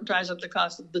it drives up the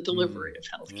cost of the delivery of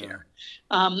healthcare.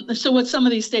 Yeah. So what some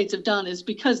of these states have done is,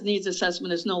 because needs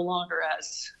assessment is no longer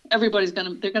they're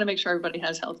going to make sure everybody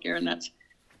has healthcare, and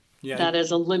that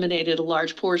has eliminated a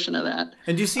large portion of that.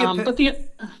 And do you see I'm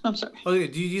sorry.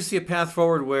 Do you see a path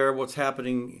forward where what's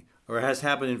happening or has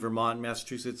happened in Vermont,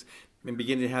 Massachusetts, and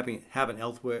beginning to happen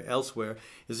elsewhere?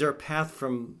 Is there a path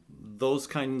from those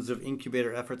kinds of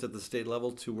incubator efforts at the state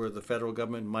level to where the federal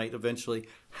government might eventually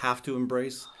have to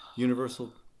embrace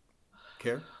universal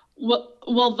care? Well,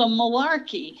 the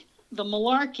malarkey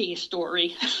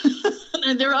story,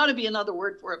 and there ought to be another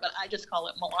word for it, but I just call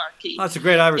it malarkey. Oh, that's a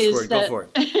great Irish word. Go for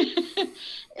it.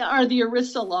 Are the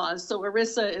ERISA laws. So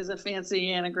ERISA is a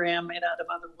fancy anagram made out of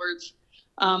other words.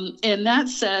 And that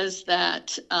says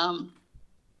that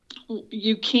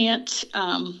you can't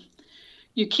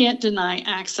deny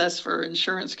access for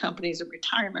insurance companies and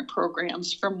retirement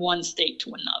programs from one state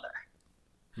to another.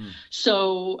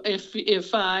 So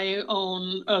if I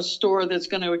own a store that's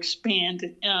going to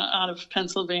expand out of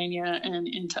Pennsylvania and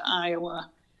into Iowa,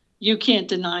 you can't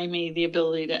deny me the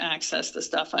ability to access the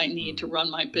stuff I need to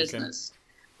run my business.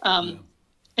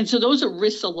 And so those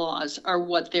ERISA laws are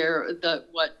what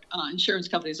insurance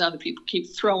companies and other people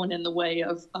keep throwing in the way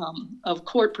of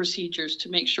court procedures to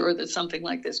make sure that something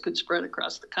like this could spread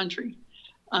across the country,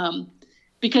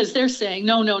 because they're saying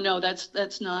no,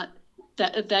 that's not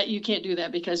that you can't do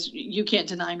that because you can't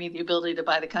deny me the ability to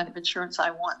buy the kind of insurance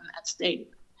I want in that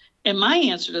state. And my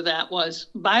answer to that was,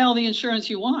 buy all the insurance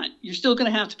you want. You're still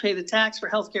going to have to pay the tax for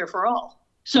healthcare for all.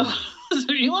 So if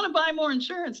you want to buy more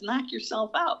insurance, knock yourself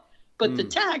out. But the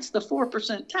tax, the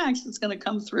 4% tax that's going to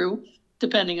come through,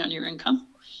 depending on your income,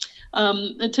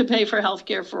 to pay for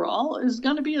healthcare for all is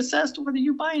going to be assessed whether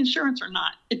you buy insurance or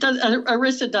not.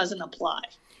 ERISA doesn't apply.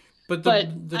 But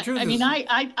the truth is,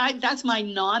 I that's my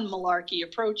non-malarkey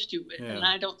approach to it, and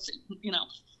I don't see,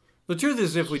 The truth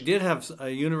is, if we did have a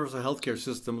universal healthcare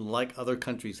system like other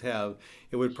countries have,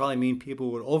 it would probably mean people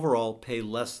would overall pay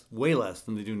way less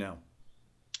than they do now.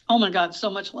 Oh my God, so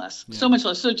much less, so much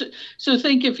less. So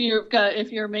think if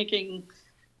you're making,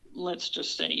 let's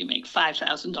just say you make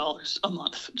 $5,000 a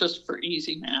month, just for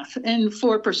easy math, and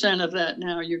 4% of that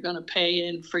now you're going to pay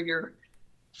in for your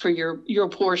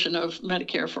portion of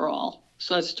Medicare for all.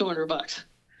 So that's $200.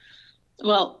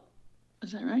 Well,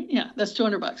 is that right? Yeah, that's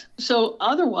 $200. So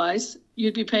otherwise,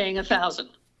 you'd be paying $1,000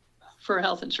 for a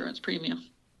health insurance premium.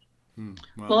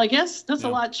 Well, I guess that's a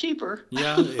lot cheaper.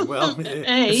 Yeah, well,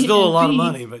 it's still a lot of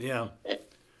money, but yeah.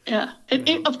 Yeah,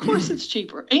 of course it's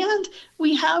cheaper. And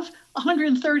we have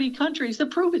 130 countries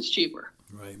that prove it's cheaper.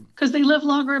 Right. Because they live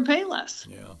longer and pay less.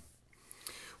 Yeah.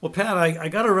 Well, Pat, I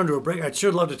got to run to a break. I'd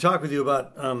sure love to talk with you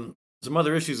about some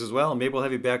other issues as well, and maybe we'll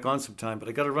have you back on sometime, but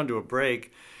I got to run to a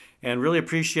break and really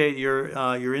appreciate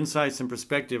your insights and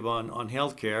perspective on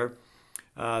healthcare.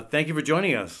 Thank you for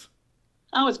joining us.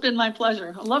 Oh, it's been my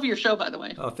pleasure. I love your show, by the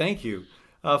way. Oh, thank you.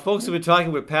 Folks, have been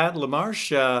talking with Pat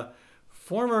LaMarche,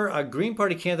 former Green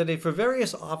Party candidate for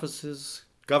various offices,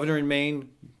 governor in Maine,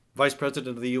 vice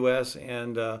president of the U.S.,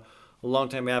 and a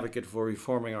longtime advocate for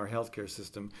reforming our healthcare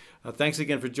system. Thanks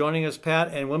again for joining us,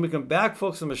 Pat. And when we come back,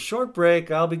 folks, on a short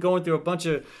break, I'll be going through a bunch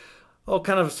of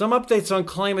some updates on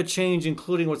climate change,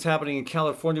 including what's happening in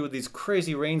California with these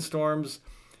crazy rainstorms.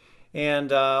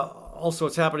 And also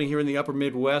what's happening here in the upper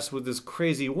Midwest with this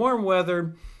crazy warm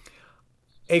weather.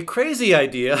 A crazy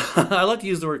idea, I like to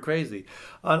use the word crazy,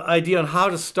 an idea on how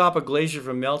to stop a glacier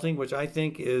from melting, which I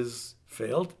think is a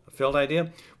failed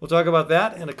idea. We'll talk about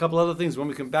that and a couple other things when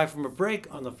we come back from a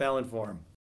break on the Fallon Forum.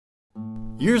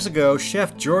 Years ago,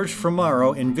 Chef George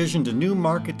Framaro envisioned a new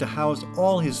market to house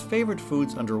all his favorite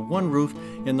foods under one roof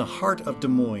in the heart of Des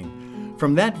Moines.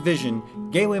 From that vision,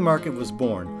 Gateway Market was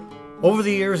born. Over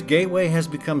the years, Gateway has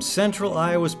become Central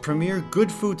Iowa's premier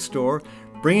good food store,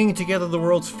 bringing together the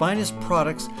world's finest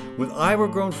products with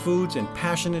Iowa-grown foods and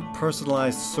passionate,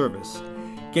 personalized service.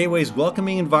 Gateway's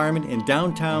welcoming environment in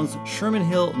downtown's Sherman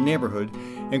Hill neighborhood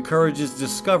encourages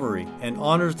discovery and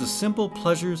honors the simple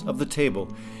pleasures of the table.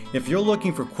 If you're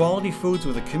looking for quality foods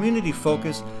with a community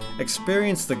focus,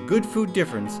 experience the good food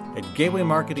difference at Gateway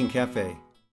Market and Cafe.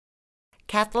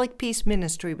 Catholic Peace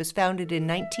Ministry was founded in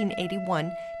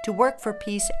 1981 to work for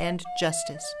peace and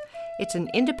justice. It's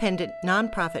an independent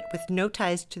nonprofit with no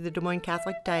ties to the Des Moines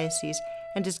Catholic Diocese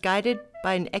and is guided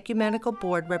by an ecumenical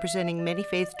board representing many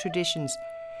faith traditions.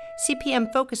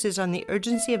 CPM focuses on the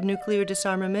urgency of nuclear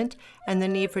disarmament and the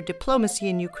need for diplomacy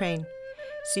in Ukraine.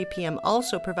 CPM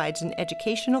also provides an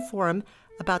educational forum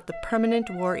about the permanent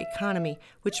war economy,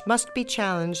 which must be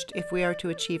challenged if we are to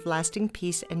achieve lasting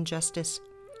peace and justice.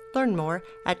 Learn more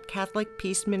at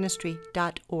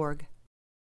catholicpeaceministry.org.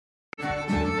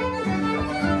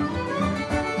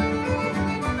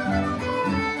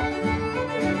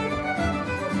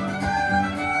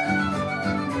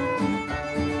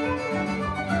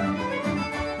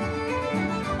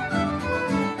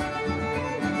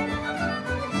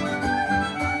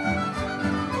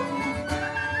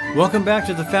 Welcome back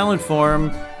to the Fallon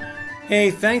Forum.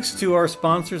 Hey, thanks to our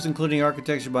sponsors, including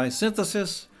Architecture by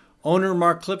Synthesis. Owner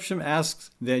Mark Clipsham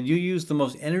asks that you use the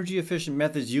most energy-efficient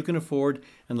methods you can afford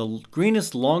and the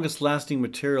greenest, longest-lasting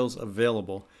materials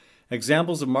available.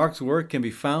 Examples of Mark's work can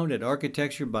be found at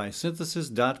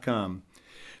architecturebysynthesis.com.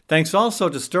 Thanks also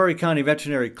to Story County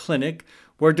Veterinary Clinic,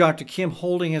 where Dr. Kim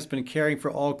Holding has been caring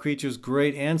for all creatures,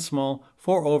 great and small,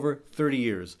 for over 30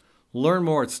 years. Learn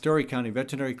more at Story County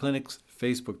Veterinary Clinic's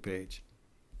Facebook page.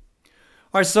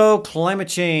 All right, so climate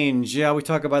change. Yeah, we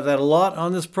talk about that a lot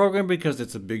on this program because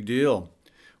it's a big deal.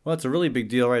 Well, it's a really big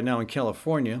deal right now in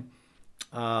California.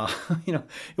 It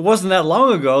wasn't that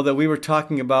long ago that we were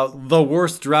talking about the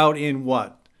worst drought in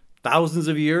thousands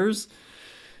of years?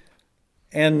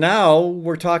 And now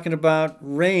we're talking about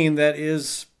rain that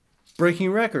is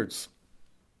breaking records.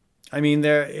 I mean,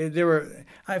 there were,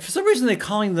 for some reason, they're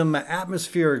calling them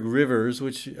atmospheric rivers,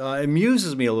 which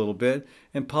amuses me a little bit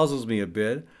and puzzles me a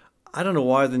bit. I don't know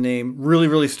why the name really,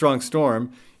 really strong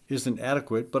storm isn't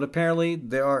adequate, but apparently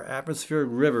there are atmospheric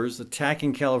rivers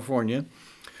attacking California,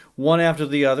 one after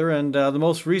the other. And the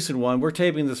most recent one, we're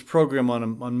taping this program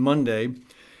on Monday,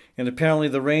 and apparently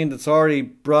the rain that's already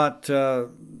brought a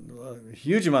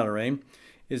huge amount of rain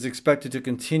is expected to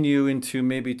continue into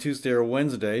maybe Tuesday or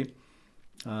Wednesday.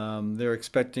 They're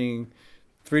expecting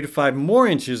 3 to 5 more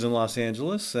inches in Los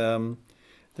Angeles.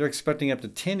 They're expecting up to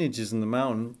 10 inches in the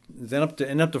mountain, then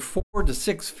up to 4 to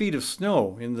 6 feet of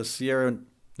snow in the Sierra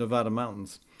Nevada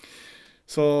mountains.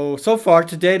 So far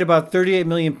to date, about 38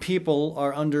 million people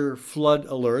are under flood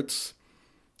alerts,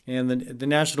 and the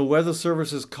National Weather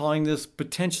Service is calling this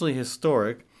potentially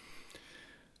historic.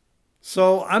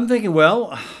 So I'm thinking,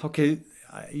 well, okay,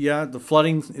 yeah, the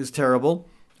flooding is terrible.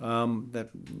 That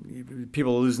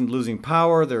people are losing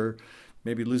power, they're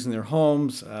maybe losing their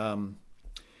homes.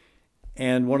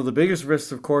 And one of the biggest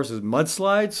risks, of course, is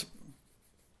mudslides.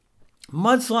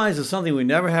 Mudslides is something we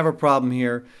never have a problem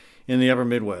here in the upper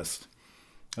Midwest.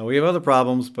 We have other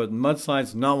problems, but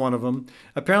mudslides not one of them.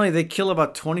 Apparently, they kill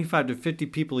about 25 to 50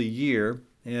 people a year,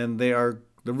 and the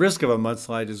risk of a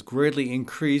mudslide is greatly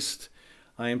increased,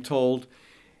 I am told,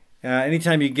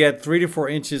 anytime you get 3 to 4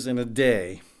 inches in a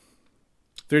day.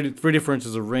 3 to 4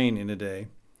 inches of rain in a day.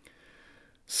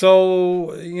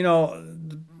 So,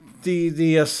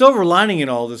 the silver lining in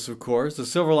all this, of course, the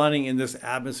silver lining in this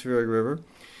atmospheric river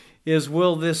is,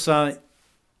 will this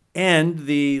end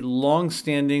the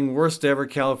long-standing, worst ever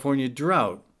California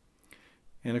drought?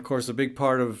 And, of course, a big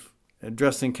part of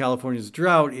addressing California's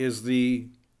drought is the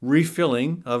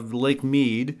refilling of Lake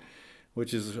Mead,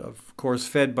 which is, of course,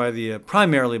 fed by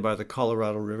primarily by the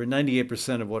Colorado River.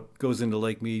 98% of what goes into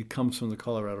Lake Mead comes from the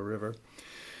Colorado River.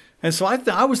 And so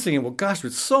I was thinking, well, gosh,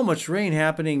 with so much rain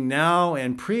happening now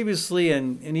and previously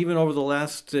and even over the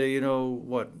last, year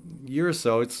or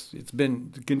so,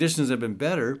 the conditions have been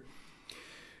better.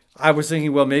 I was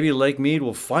thinking, well, maybe Lake Mead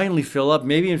will finally fill up.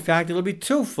 Maybe, in fact, it'll be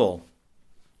too full.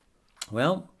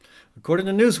 Well, according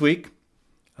to Newsweek,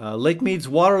 Lake Mead's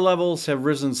water levels have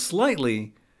risen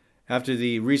slightly after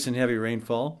the recent heavy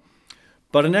rainfall.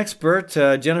 But an expert,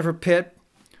 Jennifer Pitt,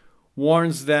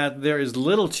 warns that there is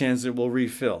little chance it will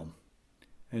refill.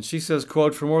 And she says,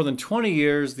 quote, for more than 20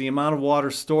 years, the amount of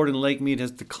water stored in Lake Mead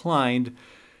has declined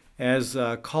as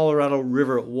Colorado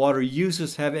River water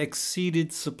uses have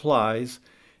exceeded supplies,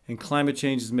 and climate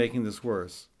change is making this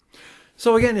worse.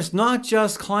 So again, it's not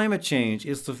just climate change,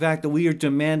 it's the fact that we are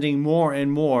demanding more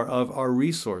and more of our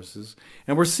resources.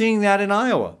 And we're seeing that in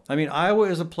Iowa. I mean, Iowa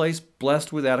is a place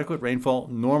blessed with adequate rainfall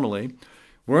normally.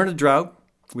 We're in a drought.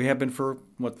 We have been for,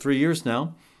 3 years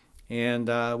now. And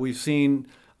we've seen,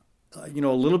 a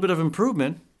little bit of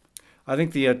improvement. I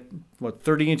think the,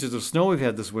 30 inches of snow we've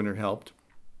had this winter helped.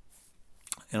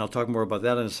 And I'll talk more about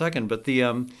that in a second. But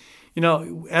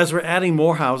as we're adding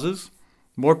more houses,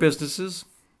 more businesses,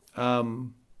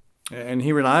 and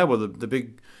here in Iowa,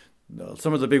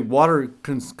 some of the big water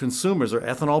consumers are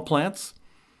ethanol plants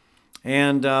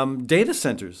and data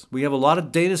centers. We have a lot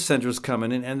of data centers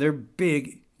coming in, and they're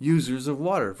big users of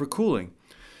water for cooling.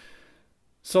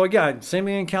 So again, same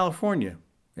thing in California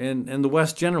and the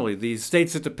West generally. The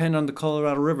states that depend on the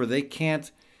Colorado River, they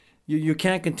can't. You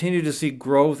can't continue to see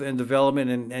growth and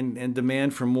development and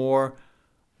demand for more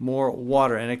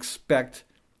water and expect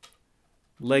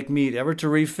Lake Mead ever to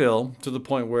refill to the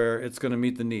point where it's going to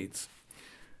meet the needs.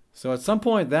 So at some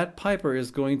point, that piper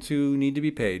is going to need to be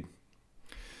paid.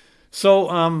 So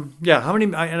how many?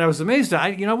 And I was amazed. I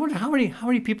wonder how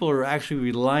many people are actually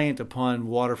reliant upon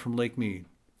water from Lake Mead.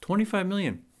 25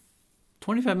 million.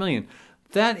 25 million.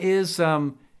 That is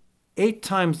 8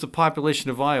 times the population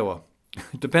of Iowa,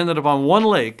 dependent upon one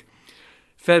lake,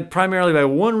 fed primarily by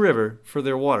one river for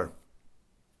their water.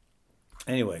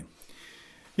 Anyway,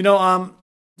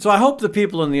 so I hope the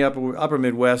people in the upper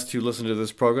Midwest who listen to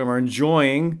this program are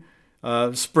enjoying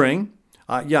spring.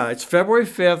 It's February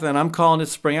 5th, and I'm calling it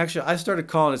spring. Actually, I started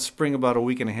calling it spring about a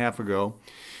week and a half ago.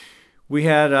 We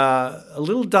had a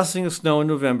little dusting of snow in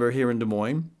November here in Des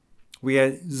Moines. We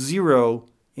had 0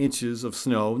 inches of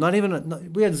snow.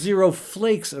 We had 0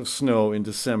 flakes of snow in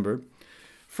December.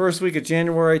 First week of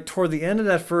January, toward the end of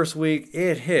that first week,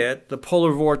 it hit. The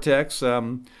polar vortex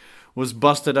was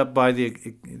busted up by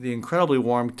the incredibly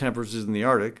warm temperatures in the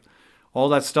Arctic. All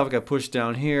that stuff got pushed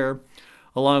down here,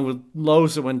 along with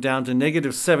lows that went down to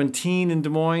negative 17 in Des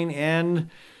Moines and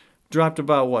dropped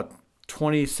about,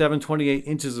 27, 28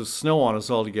 inches of snow on us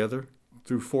altogether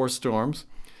through 4 storms.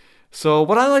 So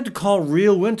what I like to call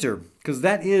real winter, because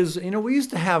that is, we used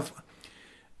to have,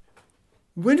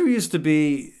 winter used to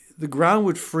be, the ground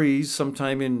would freeze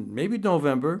sometime in maybe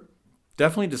November,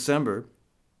 definitely December,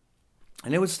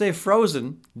 and it would stay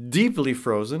frozen, deeply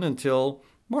frozen, until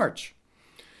March.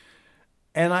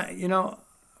 And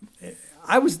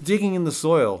I was digging in the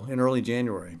soil in early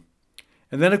January.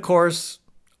 And then, of course,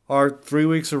 our 3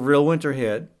 weeks of real winter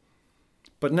hit.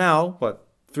 But now,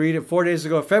 3 to 4 days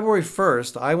ago, February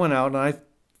 1st, I went out and I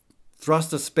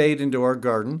thrust a spade into our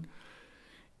garden.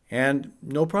 And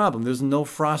no problem, there's no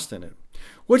frost in it,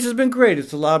 which has been great.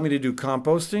 It's allowed me to do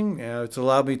composting. It's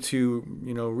allowed me to,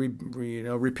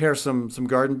 repair some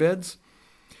garden beds.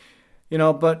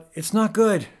 But it's not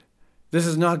good. This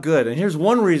is not good. And here's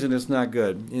one reason it's not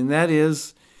good, and that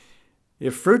is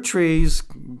if fruit trees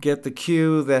get the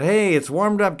cue that, hey, it's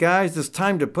warmed up, guys, it's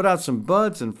time to put out some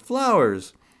buds and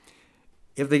flowers.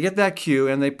 If they get that cue,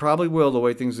 and they probably will the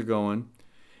way things are going,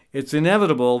 it's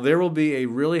inevitable there will be a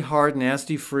really hard,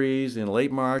 nasty freeze in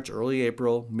late March, early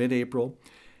April, mid-April,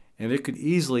 and it could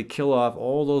easily kill off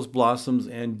all those blossoms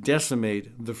and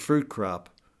decimate the fruit crop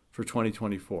for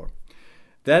 2024.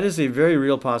 That is a very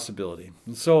real possibility.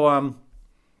 And so,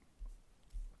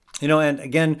 and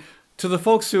again, to the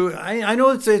folks who, I know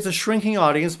it's a shrinking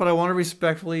audience, but I want to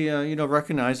respectfully,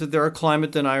 recognize that there are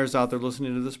climate deniers out there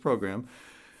listening to this program.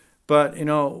 But,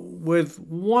 with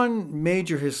one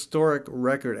major historic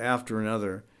record after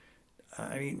another,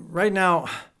 right now,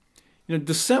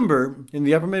 December in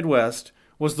the upper Midwest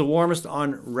was the warmest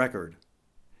on record.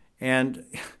 And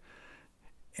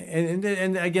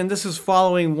again, this is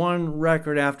following one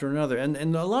record after another.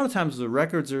 And a lot of times the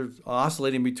records are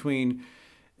oscillating between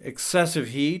excessive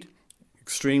heat,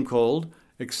 extreme cold,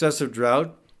 excessive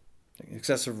drought,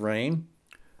 excessive rain.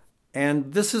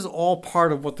 And this is all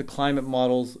part of what the climate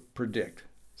models predict.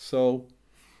 So,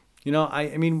 we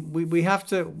have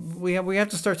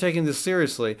to start taking this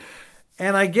seriously.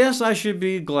 And I guess I should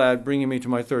be glad, bringing me to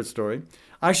my third story,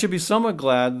 I should be somewhat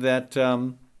glad that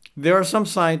there are some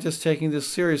scientists taking this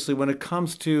seriously when it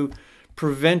comes to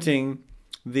preventing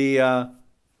the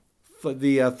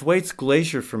Thwaites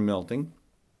Glacier from melting.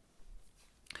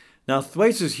 Now,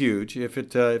 Thwaites is huge. If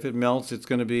it melts, it's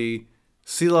going to be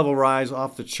sea level rise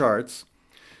off the charts.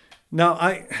 Now,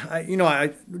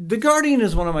 The Guardian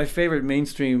is one of my favorite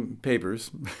mainstream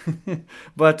papers,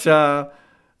 but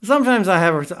sometimes I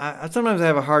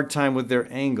have a hard time with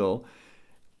their angle.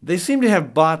 They seem to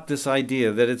have bought this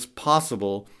idea that it's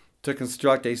possible to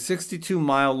construct a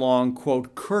 62-mile-long,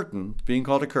 quote, curtain, being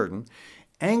called a curtain,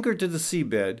 anchored to the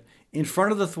seabed in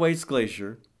front of the Thwaites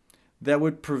Glacier that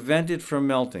would prevent it from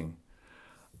melting.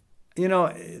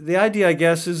 The idea, I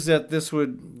guess, is that this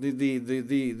would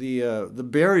the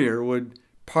barrier would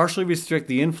partially restrict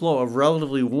the inflow of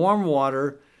relatively warm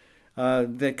water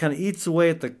that kind of eats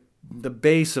away at the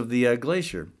base of the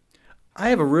glacier. I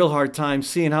have a real hard time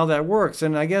seeing how that works,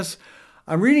 and I guess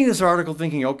I'm reading this article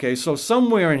thinking, okay, so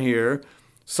somewhere in here,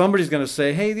 somebody's going to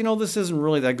say, hey, this isn't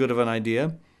really that good of an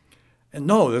idea. And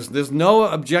no, there's no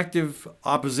objective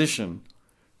opposition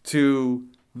to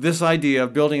this idea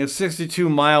of building a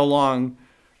 62-mile-long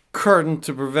curtain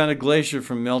to prevent a glacier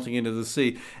from melting into the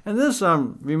sea. And this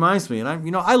reminds me,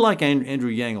 and I like Andrew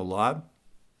Yang a lot,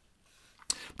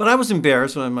 but I was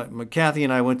embarrassed when Kathy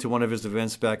and I went to one of his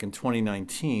events back in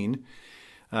 2019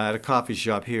 at a coffee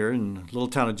shop here in the little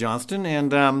town of Johnston,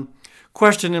 and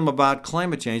questioned him about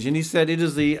climate change. And he said it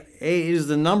is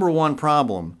the number one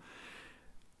problem.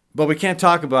 But we can't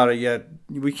talk about it yet.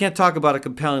 We can't talk about it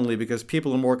compellingly because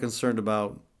people are more concerned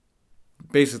about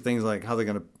basic things like how they're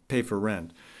going to pay for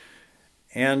rent.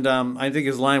 And I think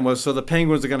his line was, so the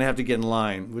penguins are going to have to get in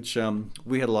line, which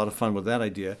we had a lot of fun with that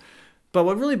idea. But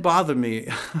what really bothered me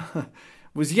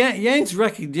was Yang's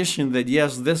recognition that,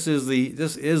 yes, this is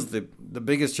the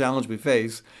biggest challenge we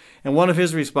face. And one of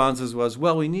his responses was,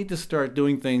 well, we need to start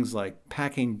doing things like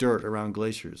packing dirt around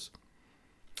glaciers.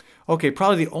 Okay,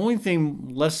 probably the only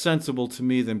thing less sensible to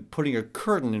me than putting a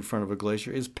curtain in front of a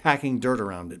glacier is packing dirt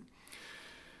around it.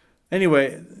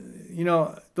 Anyway,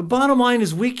 the bottom line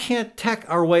is we can't tech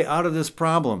our way out of this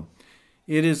problem.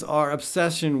 It is our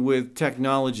obsession with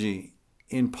technology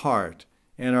in part,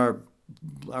 and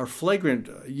our flagrant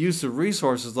use of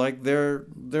resources like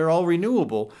they're all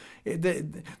renewable.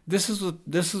 This is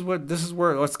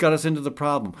what's got us into the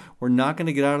problem. We're not going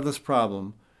to get out of this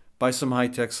problem by some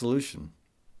high-tech solution.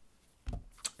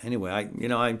 Anyway,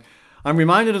 I'm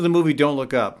reminded of the movie Don't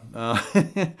Look Up.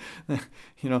 The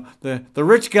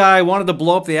rich guy wanted to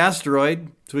blow up the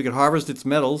asteroid so he could harvest its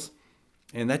metals,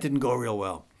 and that didn't go real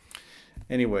well.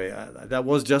 Anyway, that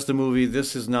was just a movie.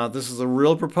 This is not. This is a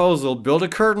real proposal. Build a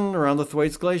curtain around the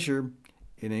Thwaites Glacier.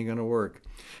 It ain't going to work.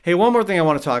 Hey, one more thing I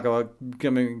want to talk about,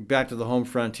 coming back to the home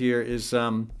frontier, is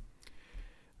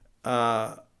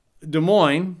Des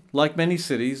Moines, like many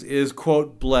cities, is,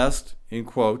 quote, blessed, in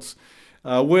quotes,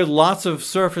 with lots of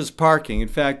surface parking. In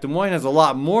fact, Des Moines has a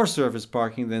lot more surface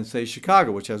parking than, say,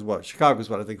 Chicago, which has what? Chicago's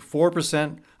what? I think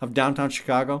 4% of downtown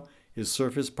Chicago is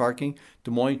surface parking.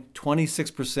 Des Moines,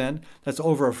 26%. That's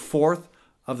over a fourth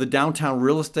of the downtown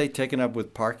real estate taken up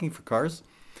with parking for cars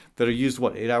that are used,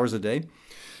 8 hours a day?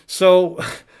 So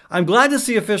I'm glad to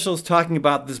see officials talking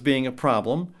about this being a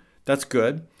problem. That's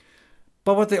good.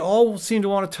 But what they all seem to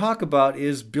want to talk about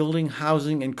is building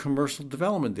housing and commercial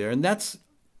development there. And that's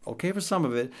okay for some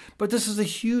of it. But this is a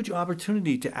huge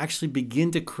opportunity to actually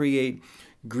begin to create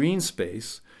green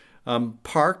space,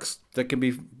 parks that can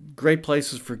be great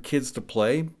places for kids to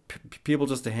play, people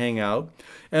just to hang out,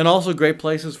 and also great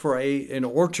places for an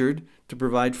orchard to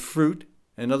provide fruit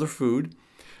and other food.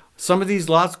 Some of these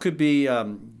lots could be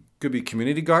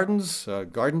community gardens,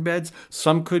 garden beds.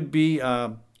 Some could be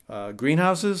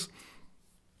greenhouses.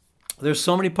 There's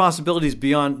so many possibilities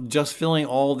beyond just filling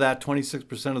all that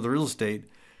 26% of the real estate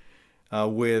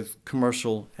with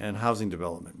commercial and housing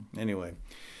development. Anyway,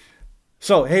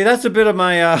 so hey, that's a bit of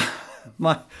my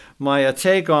my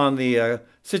take on the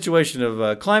situation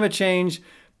of climate change.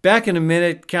 Back in a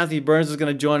minute, Kathy Byrnes is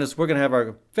going to join us. We're going to have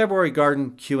our February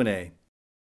garden Q&A.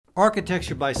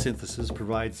 Architecture by Synthesis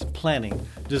provides planning,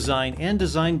 design, and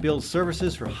design-build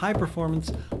services for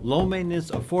high-performance,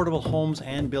 low-maintenance, affordable homes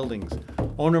and buildings.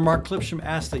 Owner Mark Clipsham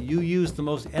asks that you use the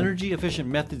most energy-efficient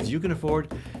methods you can afford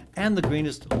and the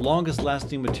greenest,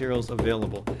 longest-lasting materials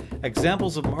available.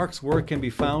 Examples of Mark's work can be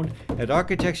found at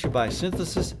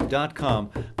architecturebysynthesis.com.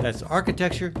 That's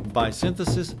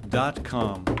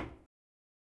architecturebysynthesis.com.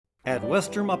 At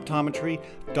Westrom Optometry,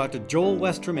 Dr. Joel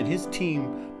Westrom and his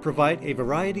team provide a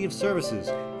variety of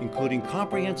services, including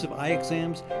comprehensive eye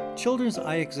exams, children's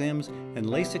eye exams, and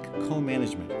LASIK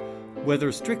co-management.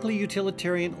 Whether strictly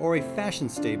utilitarian or a fashion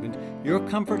statement, your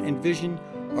comfort and vision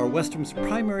are Westrom's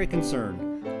primary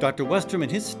concern. Dr. Westrom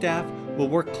and his staff will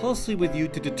work closely with you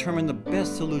to determine the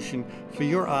best solution for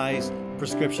your eyes,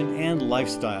 prescription, and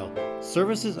lifestyle.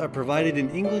 Services are provided in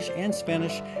English and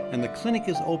Spanish, and the clinic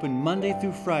is open Monday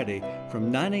through Friday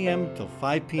from 9 a.m. till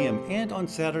 5 p.m. and on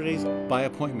Saturdays by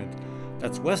appointment.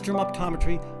 That's Westrom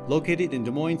Optometry, located in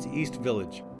Des Moines East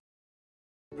Village.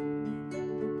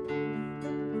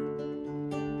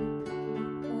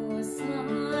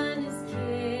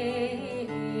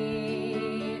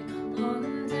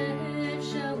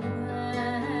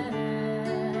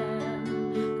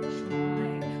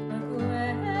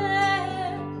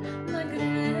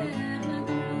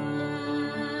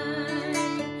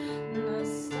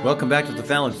 Welcome back to the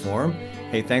Fallon Forum.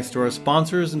 Hey, thanks to our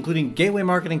sponsors, including Gateway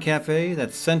Market and Cafe,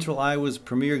 that's Central Iowa's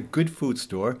premier good food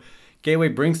store. Gateway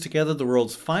brings together the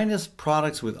world's finest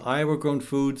products with Iowa-grown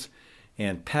foods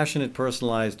and passionate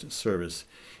personalized service.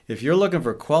 If you're looking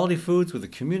for quality foods with a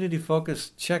community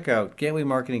focus, check out Gateway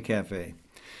Market and Cafe.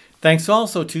 Thanks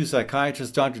also to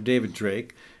psychiatrist Dr. David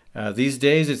Drake. These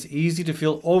days, it's easy to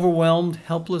feel overwhelmed,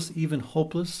 helpless, even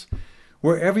hopeless.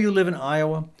 Wherever you live in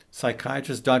Iowa,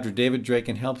 psychiatrist Dr. David Drake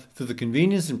can help through the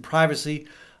convenience and privacy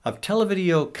of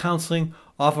televideo counseling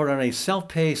offered on a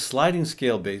self-pay sliding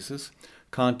scale basis.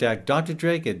 Contact Dr.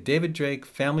 Drake at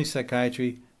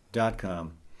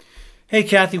daviddrakefamilypsychiatry.com. Hey,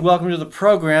 Kathy, welcome to the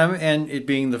program. And it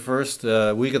being the first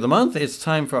week of the month, it's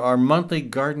time for our monthly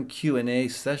garden Q&A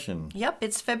session. Yep,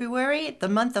 it's February, the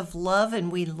month of love,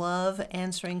 and we love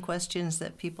answering questions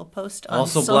that people post on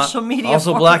social media. Also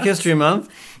forums. Black History Month.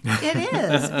 It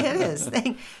is.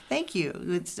 Thank you.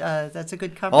 That's a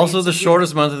good coverage. Also the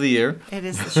shortest month of the year. It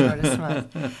is the shortest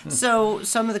month. So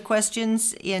some of the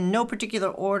questions in no particular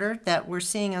order that we're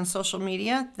seeing on social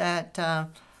media that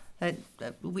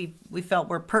we felt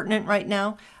were pertinent right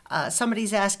now.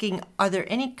 Somebody's asking, are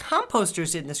there any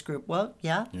composters in this group? Well,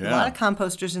 yeah, a lot of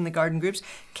composters in the garden groups.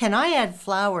 Can I add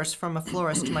flowers from a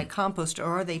florist to my compost, or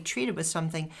are they treated with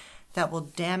something that will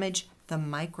damage the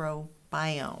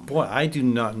microbiome? Boy, I do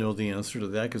not know the answer to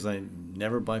that because I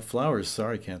never buy flowers.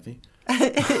 Sorry, Kathy.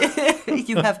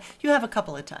 You have a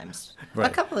couple of times. Right.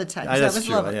 A couple of times. That's that was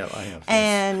true. lovely. I have.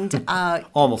 And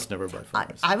almost never buy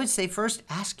flowers. I would say first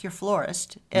ask your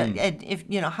florist. And if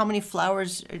how many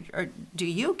flowers do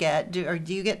you get? Do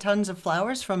you get tons of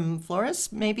flowers from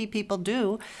florists? Maybe people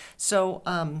do. So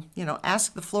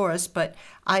ask the florist. But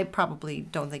I probably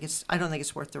don't think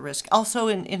it's worth the risk. Also,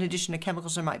 in addition to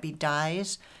chemicals, there might be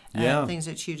dyes and things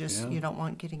that you don't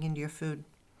want getting into your food.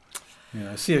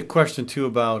 Yeah, I see a question too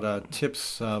about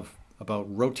tips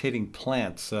about rotating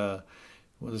plants.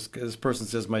 This person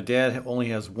says, my dad only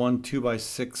has one 2 by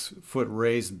 6 foot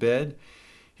raised bed.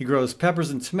 He grows peppers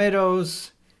and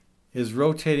tomatoes. Is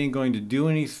rotating going to do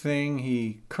anything?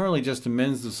 He currently just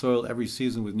amends the soil every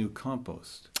season with new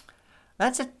compost.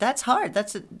 That's hard.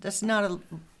 That's not a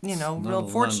real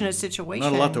fortunate situation.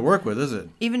 Not a lot to work with, is it?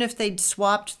 Even if they'd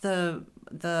swapped the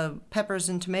peppers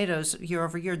and tomatoes year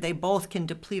over year, they both can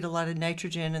deplete a lot of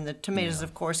nitrogen, and the tomatoes,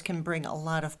 of course, can bring a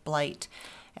lot of blight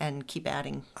and keep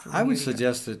adding. I would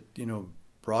suggest that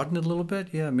broaden it a little bit.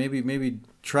 Yeah, maybe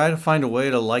try to find a way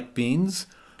to like beans.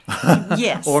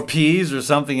 Yes. Or peas or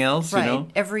something else, right.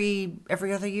 Every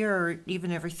other year or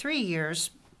even every 3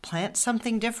 years, plant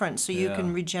something different so you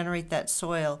can regenerate that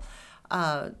soil.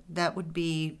 That would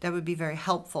be very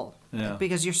helpful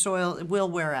because your soil will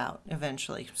wear out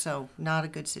eventually. So not a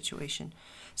good situation.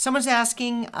 Someone's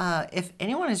asking if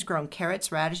anyone has grown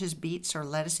carrots, radishes, beets, or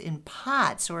lettuce in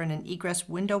pots or in an egress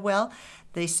window well.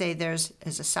 They say there's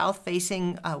a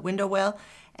south-facing window well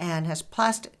and has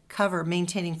plastic cover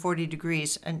maintaining 40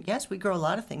 degrees. And yes, we grow a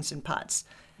lot of things in pots.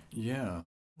 Yeah.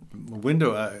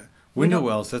 Window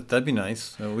wells, that'd be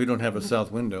nice. We don't have a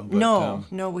south window. But,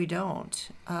 no, we don't.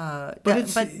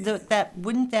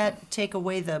 Wouldn't that take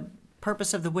away the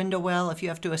purpose of the window well if you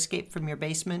have to escape from your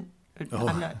basement?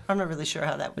 I'm not really sure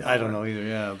how that would work. I don't know either,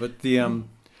 yeah. But the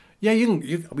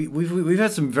we've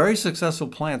had some very successful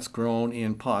plants grown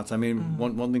in pots. I mean,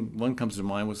 one comes to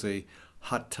mind was a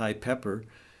hot Thai pepper.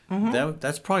 Mm-hmm.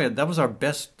 That was our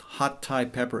best hot Thai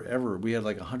pepper ever. We had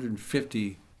like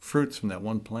 150 fruits from that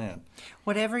one plant.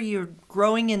 Whatever you're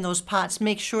growing in those pots,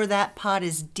 make sure that pot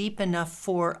is deep enough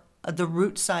for the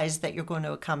root size that you're going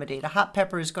to accommodate. A hot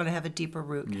pepper is going to have a deeper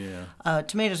root. Yeah.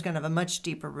 Tomato's going to have a much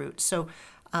deeper root. So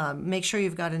make sure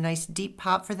you've got a nice deep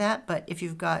pot for that. But if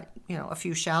you've got a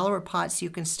few shallower pots, you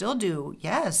can still do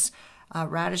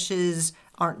radishes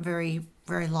aren't very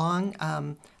very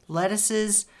long.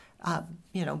 Lettuces.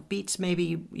 Beets,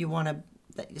 maybe you want to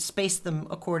space them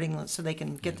accordingly so they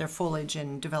can get their foliage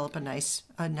and develop a nice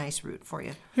root for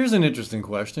you. Here's an interesting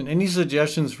question. Any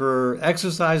suggestions for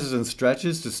exercises and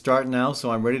stretches to start now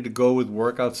so I'm ready to go with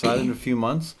work outside in a few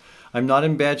months? I'm not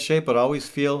in bad shape, but always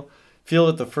feel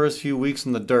it the first few weeks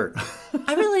in the dirt.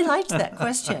 I really liked that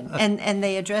question. And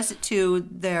they address it to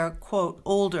their, quote,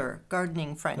 older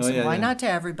gardening friends. Why not to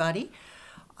everybody?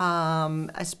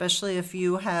 Especially if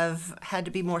you have had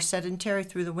to be more sedentary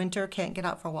through the winter, can't get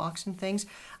out for walks and things.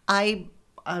 I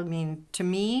mean, to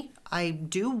me, I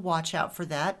do watch out for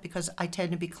that because I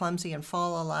tend to be clumsy and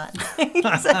fall a lot.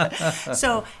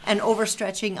 And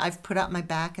overstretching, I've put out my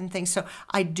back and things. So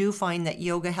I do find that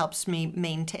yoga helps me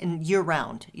maintain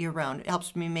year-round. It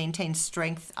helps me maintain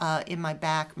strength in my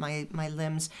back, my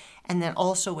limbs, and then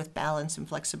also with balance and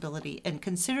flexibility. And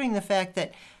considering the fact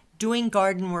that doing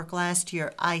garden work last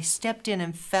year, I stepped in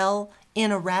and fell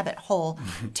in a rabbit hole,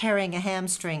 tearing a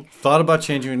hamstring. Thought about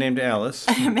changing your name to Alice.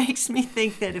 It makes me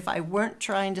think that if I weren't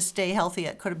trying to stay healthy,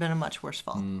 it could have been a much worse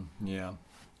fall. Yeah.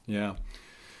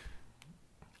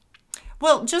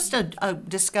 Well, just a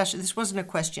discussion. This wasn't a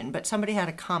question, but somebody had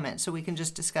a comment, so we can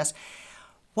just discuss.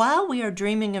 While we are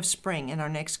dreaming of spring in our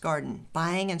next garden,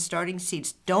 buying and starting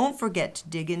seeds, don't forget to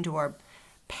dig into our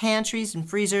pantries and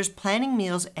freezers, planning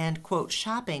meals, and, quote,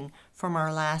 shopping from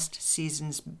our last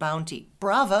season's bounty.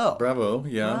 Bravo,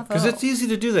 yeah. Because it's easy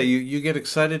to do that. You get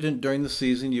excited during the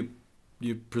season,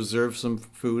 you preserve some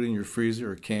food in your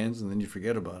freezer or cans, and then you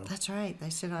forget about them. That's right. They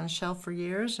sit on a shelf for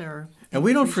years. And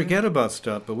we don't forget about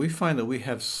stuff, but we find that we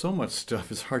have so much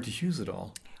stuff, it's hard to use it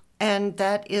all. And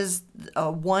that is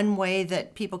one way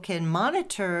that people can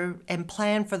monitor and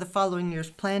plan for the following year's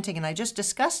planting. And I just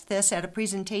discussed this at a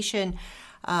presentation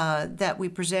that we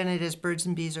presented as Birds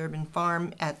and Bees Urban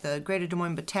Farm at the Greater Des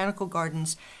Moines Botanical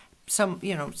Gardens.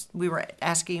 We were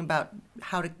asking about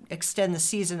how to extend the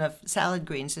season of salad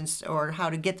greens or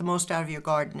how to get the most out of your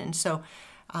garden. And so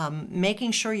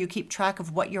making sure you keep track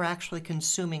of what you're actually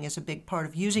consuming is a big part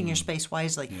of using your space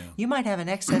wisely. Yeah. You might have an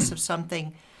excess of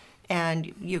something,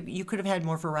 and you could have had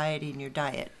more variety in your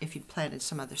diet if you'd planted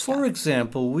some other stuff. For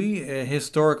example, we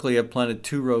historically have planted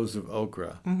 2 rows of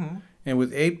okra. Mm-hmm. And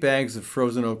with 8 bags of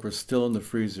frozen okra still in the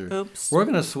freezer, we're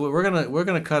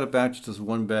gonna cut it back to just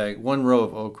one row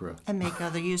of okra, and make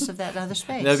other use of that other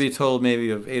space. That'd be a total maybe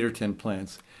of 8 or 10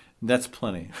 plants. That's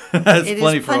plenty. That's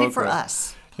plenty for okra. For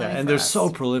us. And they're so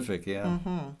prolific. Yeah.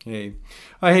 Mm-hmm. Hey,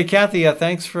 all right. Hey, Kathy.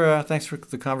 Thanks for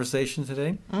the conversation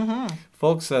today,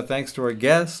 folks. Thanks to our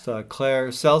guests, Claire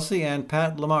Celsi and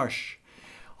Pat LaMarche.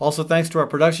 Also, thanks to our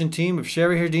production team of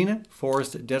Sherry Herdina,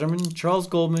 Forrest Detterman, Charles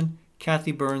Goldman,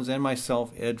 Kathy Byrnes, and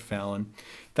myself, Ed Fallon.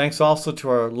 Thanks also to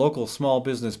our local small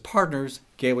business partners,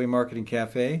 Gateway Marketing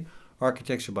Cafe,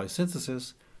 Architecture by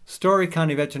Synthesis, Story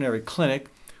County Veterinary Clinic,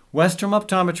 Western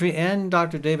Optometry, and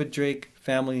Dr. David Drake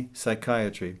family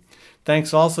psychiatry.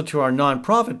 Thanks also to our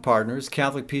nonprofit partners,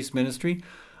 Catholic Peace Ministry,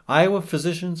 Iowa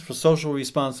Physicians for Social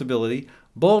Responsibility,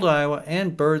 Bold, Iowa,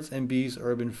 and Birds and Bees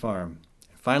Urban Farm.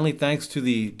 Finally, thanks to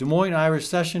the Des Moines Irish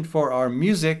Session for our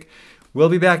music. We'll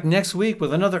be back next week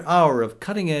with another hour of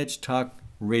cutting-edge talk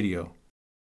radio.